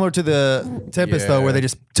did it similar to the Tempest, though, where they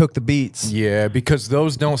just took the beats. Yeah, because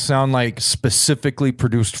those don't sound like specifically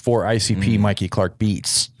produced for ICP Mikey Clark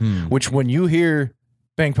beats, which when you hear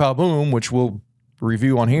Bang Pa Boom, which we'll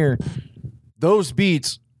review on here, those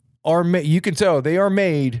beats are you can tell they are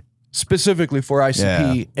made specifically for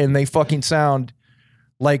ICP, and they fucking sound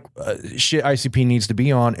like shit ICP needs to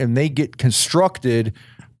be on, and they get constructed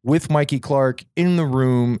with Mikey Clark in the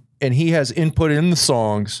room, and he has input in the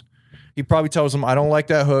songs. He probably tells them, I don't like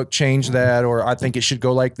that hook, change that, or I think it should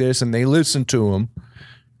go like this, and they listen to him.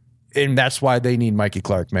 And that's why they need Mikey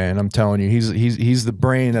Clark, man. I'm telling you, he's the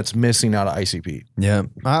brain that's missing out of ICP. Yeah.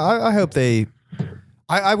 I hope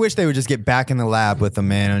I wish they would just get back in the lab with him,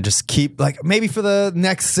 man, and just keep, like, maybe for the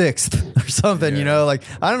next 6th or something, like,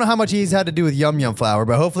 I don't know how much he's had to do with Yum Yum Flower,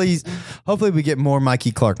 but hopefully we get more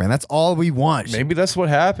Mikey Clark, man. That's all we want. Maybe that's what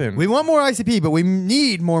happened. We want more ICP, but we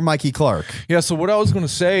need more Mikey Clark. Yeah, so what I was going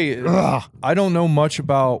to say, I don't know much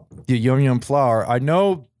about the Yum Yum Flower. I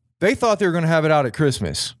know they thought they were going to have it out at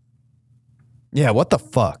Christmas. Yeah, what the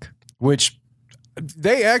fuck? Which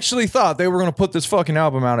they actually thought they were going to put this fucking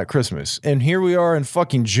album out at Christmas. And here we are in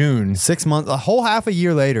fucking June. 6 months, a whole half a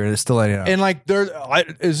year later, and it's still ain't out. And like,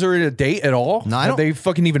 is there a date at all? No, Have they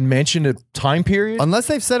fucking even mentioned a time period? Unless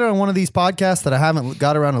they've said it on one of these podcasts that I haven't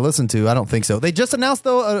got around to listen to, I don't think so. They just announced,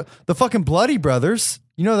 though, the fucking Bloody Brothers.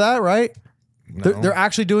 You know that, right? No. They're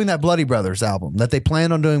actually doing that Bloody Brothers album that they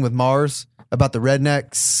planned on doing with Mars about the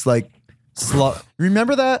rednecks, like,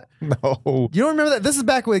 remember that? No. You don't remember that? This is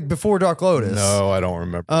back before Dark Lotus. No, I don't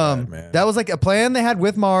remember that, man. That was like a plan they had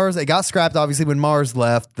with Mars. It got scrapped, obviously, when Mars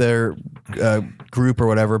left their group or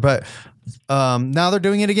whatever. But now they're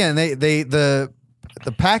doing it again. The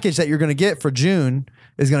package that you're going to get for June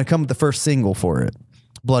is going to come with the first single for it.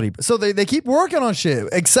 Bloody. So they keep working on shit,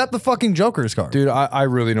 except the fucking Joker's card. Dude, I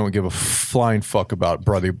really don't give a flying fuck about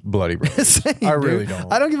Bloody Brothers. Same, I really dude.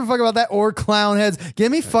 don't. I don't give a fuck about that or clown heads.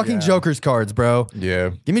 Give me fucking Joker's cards, bro.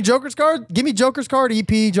 Yeah. Give me Joker's card. Give me Joker's card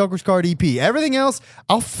EP, Joker's card EP. Everything else,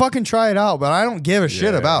 I'll fucking try it out, but I don't give a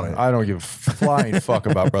shit about it. I don't give a flying fuck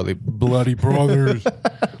about Bloody Brothers.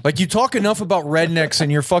 Like, you talk enough about rednecks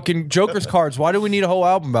and your fucking Joker's cards. Why do we need a whole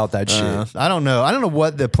album about that shit? I don't know. I don't know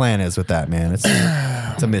what the plan is with that, man.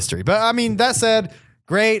 It's a mystery. But I mean, that said,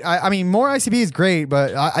 great. I mean, more ICP is great,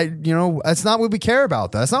 but that's not what we care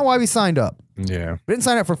about. That's not why we signed up. Yeah. We didn't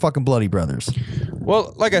sign up for fucking Bloody Brothers.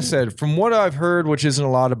 Well, like I said, from what I've heard, which isn't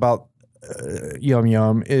a lot about Yum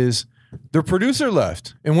Yum, is their producer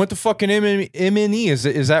left and went to fucking MNE.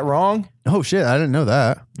 Is that wrong? Oh shit, I didn't know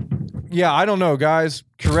that. Yeah, I don't know, guys.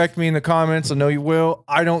 Correct me in the comments. I know you will.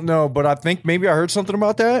 I don't know, but I think maybe I heard something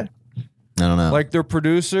about that. I don't know. Like their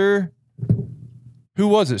producer, who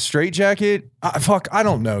was it? Straight Jacket? I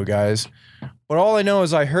don't know, guys. But all I know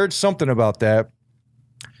is I heard something about that.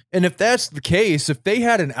 And if that's the case, if they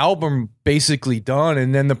had an album basically done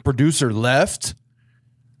and then the producer left,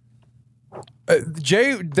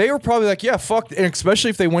 they were probably like, yeah, fuck. And especially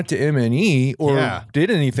if they went to M&E or did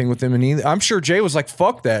anything with M&E, I'm sure Jay was like,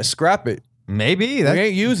 fuck that, scrap it. Maybe. We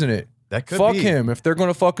ain't using it. That could fuck be. him. If they're going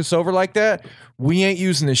to fuck us over like that, we ain't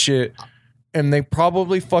using this shit. And they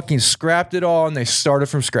probably fucking scrapped it all and they started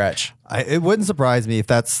from scratch. It wouldn't surprise me if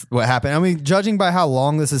that's what happened. I mean, judging by how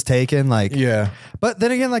long this has taken, like, yeah. But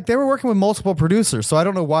then again, like, they were working with multiple producers, so I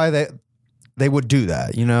don't know why they would do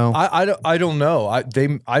that. You know, I don't know. I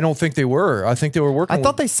don't think they were. I think they were working. I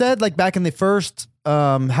thought they said, like, back in the first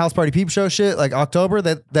House Party Peep Show shit, like October,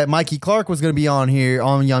 that Mikey Clark was going to be on here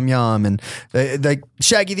on Yum Yum and like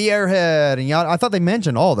Shaggy the Airhead, and I thought they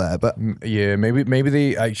mentioned all that, but yeah, maybe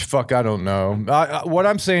they. I don't know. What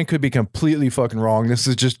I'm saying could be completely fucking wrong. This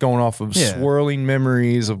is just going off of swirling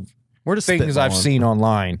memories of things I've seen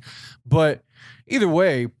online. But either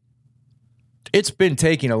way, it's been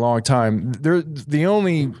taking a long time. The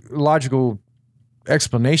only logical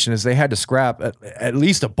explanation is they had to scrap at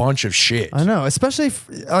least a bunch of shit. I know, especially if,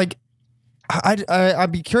 like,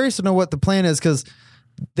 I'd be curious to know what the plan is, because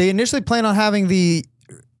they initially planned on having the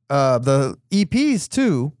EPs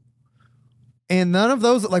too, And none of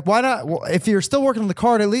those, like, why not? Well, if you're still working on the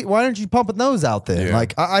card, at least why aren't you pumping those out there? Yeah.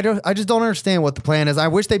 Like, I just don't understand what the plan is. I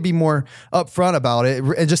wish they'd be more upfront about it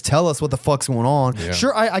and just tell us what the fuck's going on. Yeah.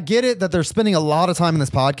 Sure, I get it that they're spending a lot of time in this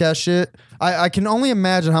podcast shit. I can only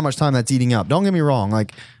imagine how much time that's eating up. Don't get me wrong.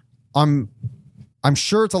 Like, I'm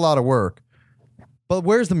sure it's a lot of work. But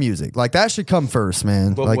where's the music? Like, that should come first,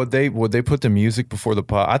 man. But Like, would they put the music before the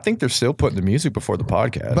pod? I think they're still putting the music before the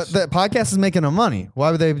podcast. but the podcast is making them money. Why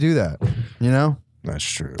would they do that? You know, that's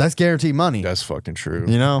true. that's guaranteed money. That's fucking true.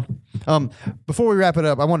 You know, before we wrap it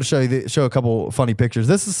up, I want to show a couple funny pictures.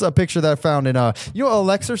 This is a picture that I found in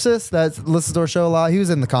Alexorcist that listens to our show a lot. He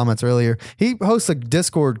was in the comments earlier. He hosts a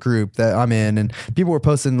Discord group that I'm in, and people were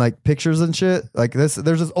posting like pictures and shit. Like this,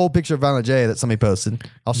 there's this old picture of Violent J that somebody posted.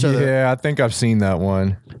 I'll show. Yeah, I think I've seen that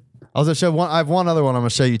one. I was gonna show one. I have one other one I'm gonna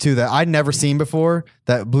show you too that I'd never seen before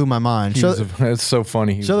that blew my mind. It's so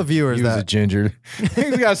funny. Show the viewers he was that. a ginger.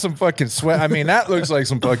 He's got some fucking sweat. I mean, that looks like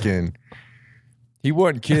some fucking. He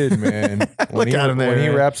wasn't kidding, man. Look at him there, when he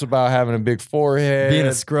man. raps about having a big forehead, Being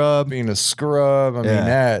a scrub. I mean,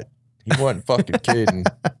 that he wasn't fucking kidding.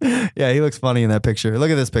 Yeah, he looks funny in that picture.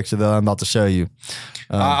 Look at this picture though. I'm about to show you.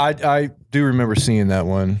 I do remember seeing that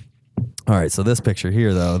one. All right, so this picture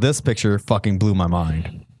here though. This picture fucking blew my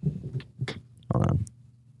mind. Hold on.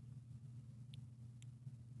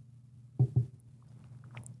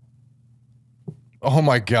 Oh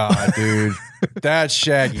my god, dude, that's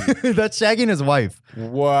Shaggy. That's Shaggy and his wife.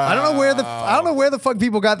 Wow. I don't know where the fuck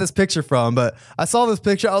people got this picture from, but I saw this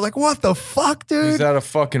picture. I was like, "What the fuck, dude?" He's at a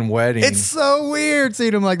fucking wedding. It's so weird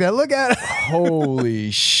seeing him like that. Look at it,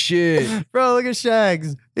 Holy shit, bro. Look at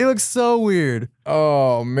Shags. He looks so weird.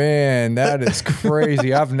 oh man, that is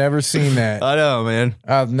crazy. I've never seen that. I know, man.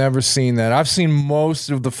 I've never seen that. I've seen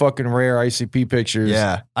most of the fucking rare ICP pictures.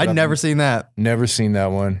 Yeah, but I'd never seen that. Never seen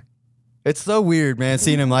that one. It's so weird, man,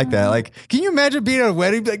 seeing him like that. Like, can you imagine being at a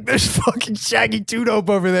wedding? Like, there's fucking Shaggy Two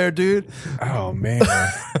Dope over there, dude. Oh man,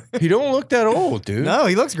 he don't look that old, dude. No,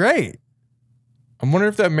 he looks great. I'm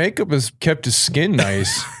wondering if that makeup has kept his skin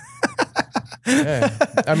nice. Yeah.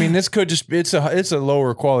 I mean, this could just it's a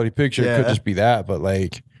lower quality picture. It could Yeah. just be that, but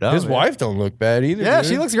like No, his man. wife don't look bad either. Yeah,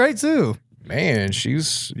 dude. she looks great too. Man, she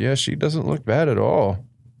doesn't look bad at all.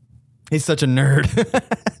 He's such a nerd.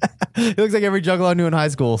 He looks like every juggalo I knew in high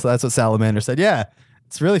school. So that's what Salamander said. Yeah,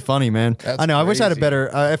 it's really funny, man. That's I know. I wish I had a crazy.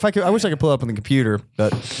 better. I wish I could pull it up on the computer,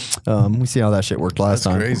 but we see how that shit worked last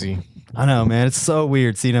That's time. crazy. I know, man. It's so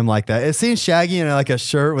weird seeing him like that. It's seeing Shaggy in like a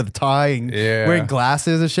shirt with a tie and Yeah. wearing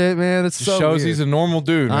glasses and shit, man. It's so Shows weird. he's a normal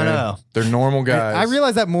dude. I Man. know. They're normal guys. I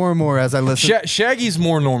realize that more and more as I listen. Shaggy's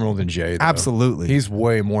more normal than Jay. Though. Absolutely. He's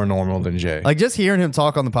way more normal than Jay. Like just hearing him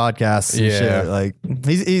talk on the podcast and Yeah. shit, like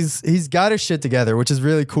he's got his shit together, which is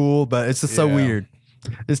really cool, but it's just so Yeah. weird.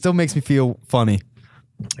 It still makes me feel funny.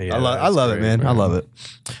 Yeah, I that's love it, great, man. I love it.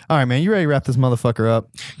 All right, man. You ready to wrap this motherfucker up?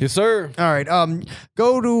 Yes, sir. All right.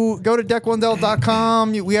 Go to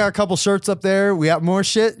deckwandell.com. We got a couple shirts up there. We got more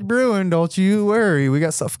shit brewing. Don't you worry. We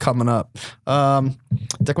got stuff coming up.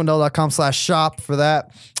 deckwandell.com/shop for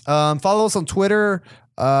that. Follow us on Twitter,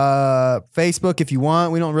 Facebook if you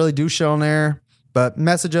want. We don't really do shit on there, but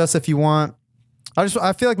message us if you want. I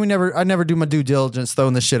feel like I never do my due diligence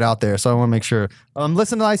throwing this shit out there, so I want to make sure.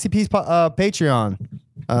 Listen to ICP's Patreon.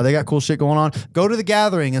 They got cool shit going on. Go to the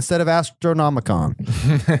Gathering instead of Astronomicon.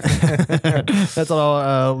 That's all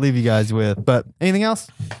I'll leave you guys with. But anything else?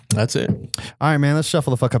 That's it. All right, man. Let's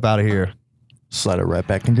shuffle the fuck up out of here. Slide it right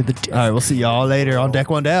back into the All right, we'll see y'all later on Deck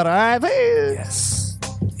One Down. All right, peace. Yes,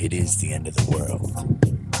 it is the end of the world.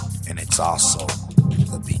 And it's also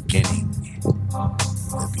the beginning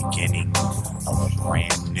of a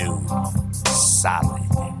brand new, solid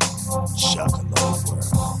Juggalo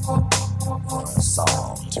world for us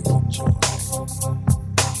all to enjoy.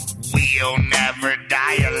 We'll never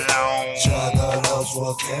die alone. Juggalos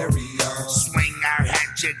will carry on. Swing our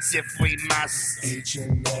hatchets if we must. Each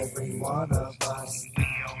and every one of us.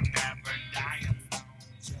 We'll never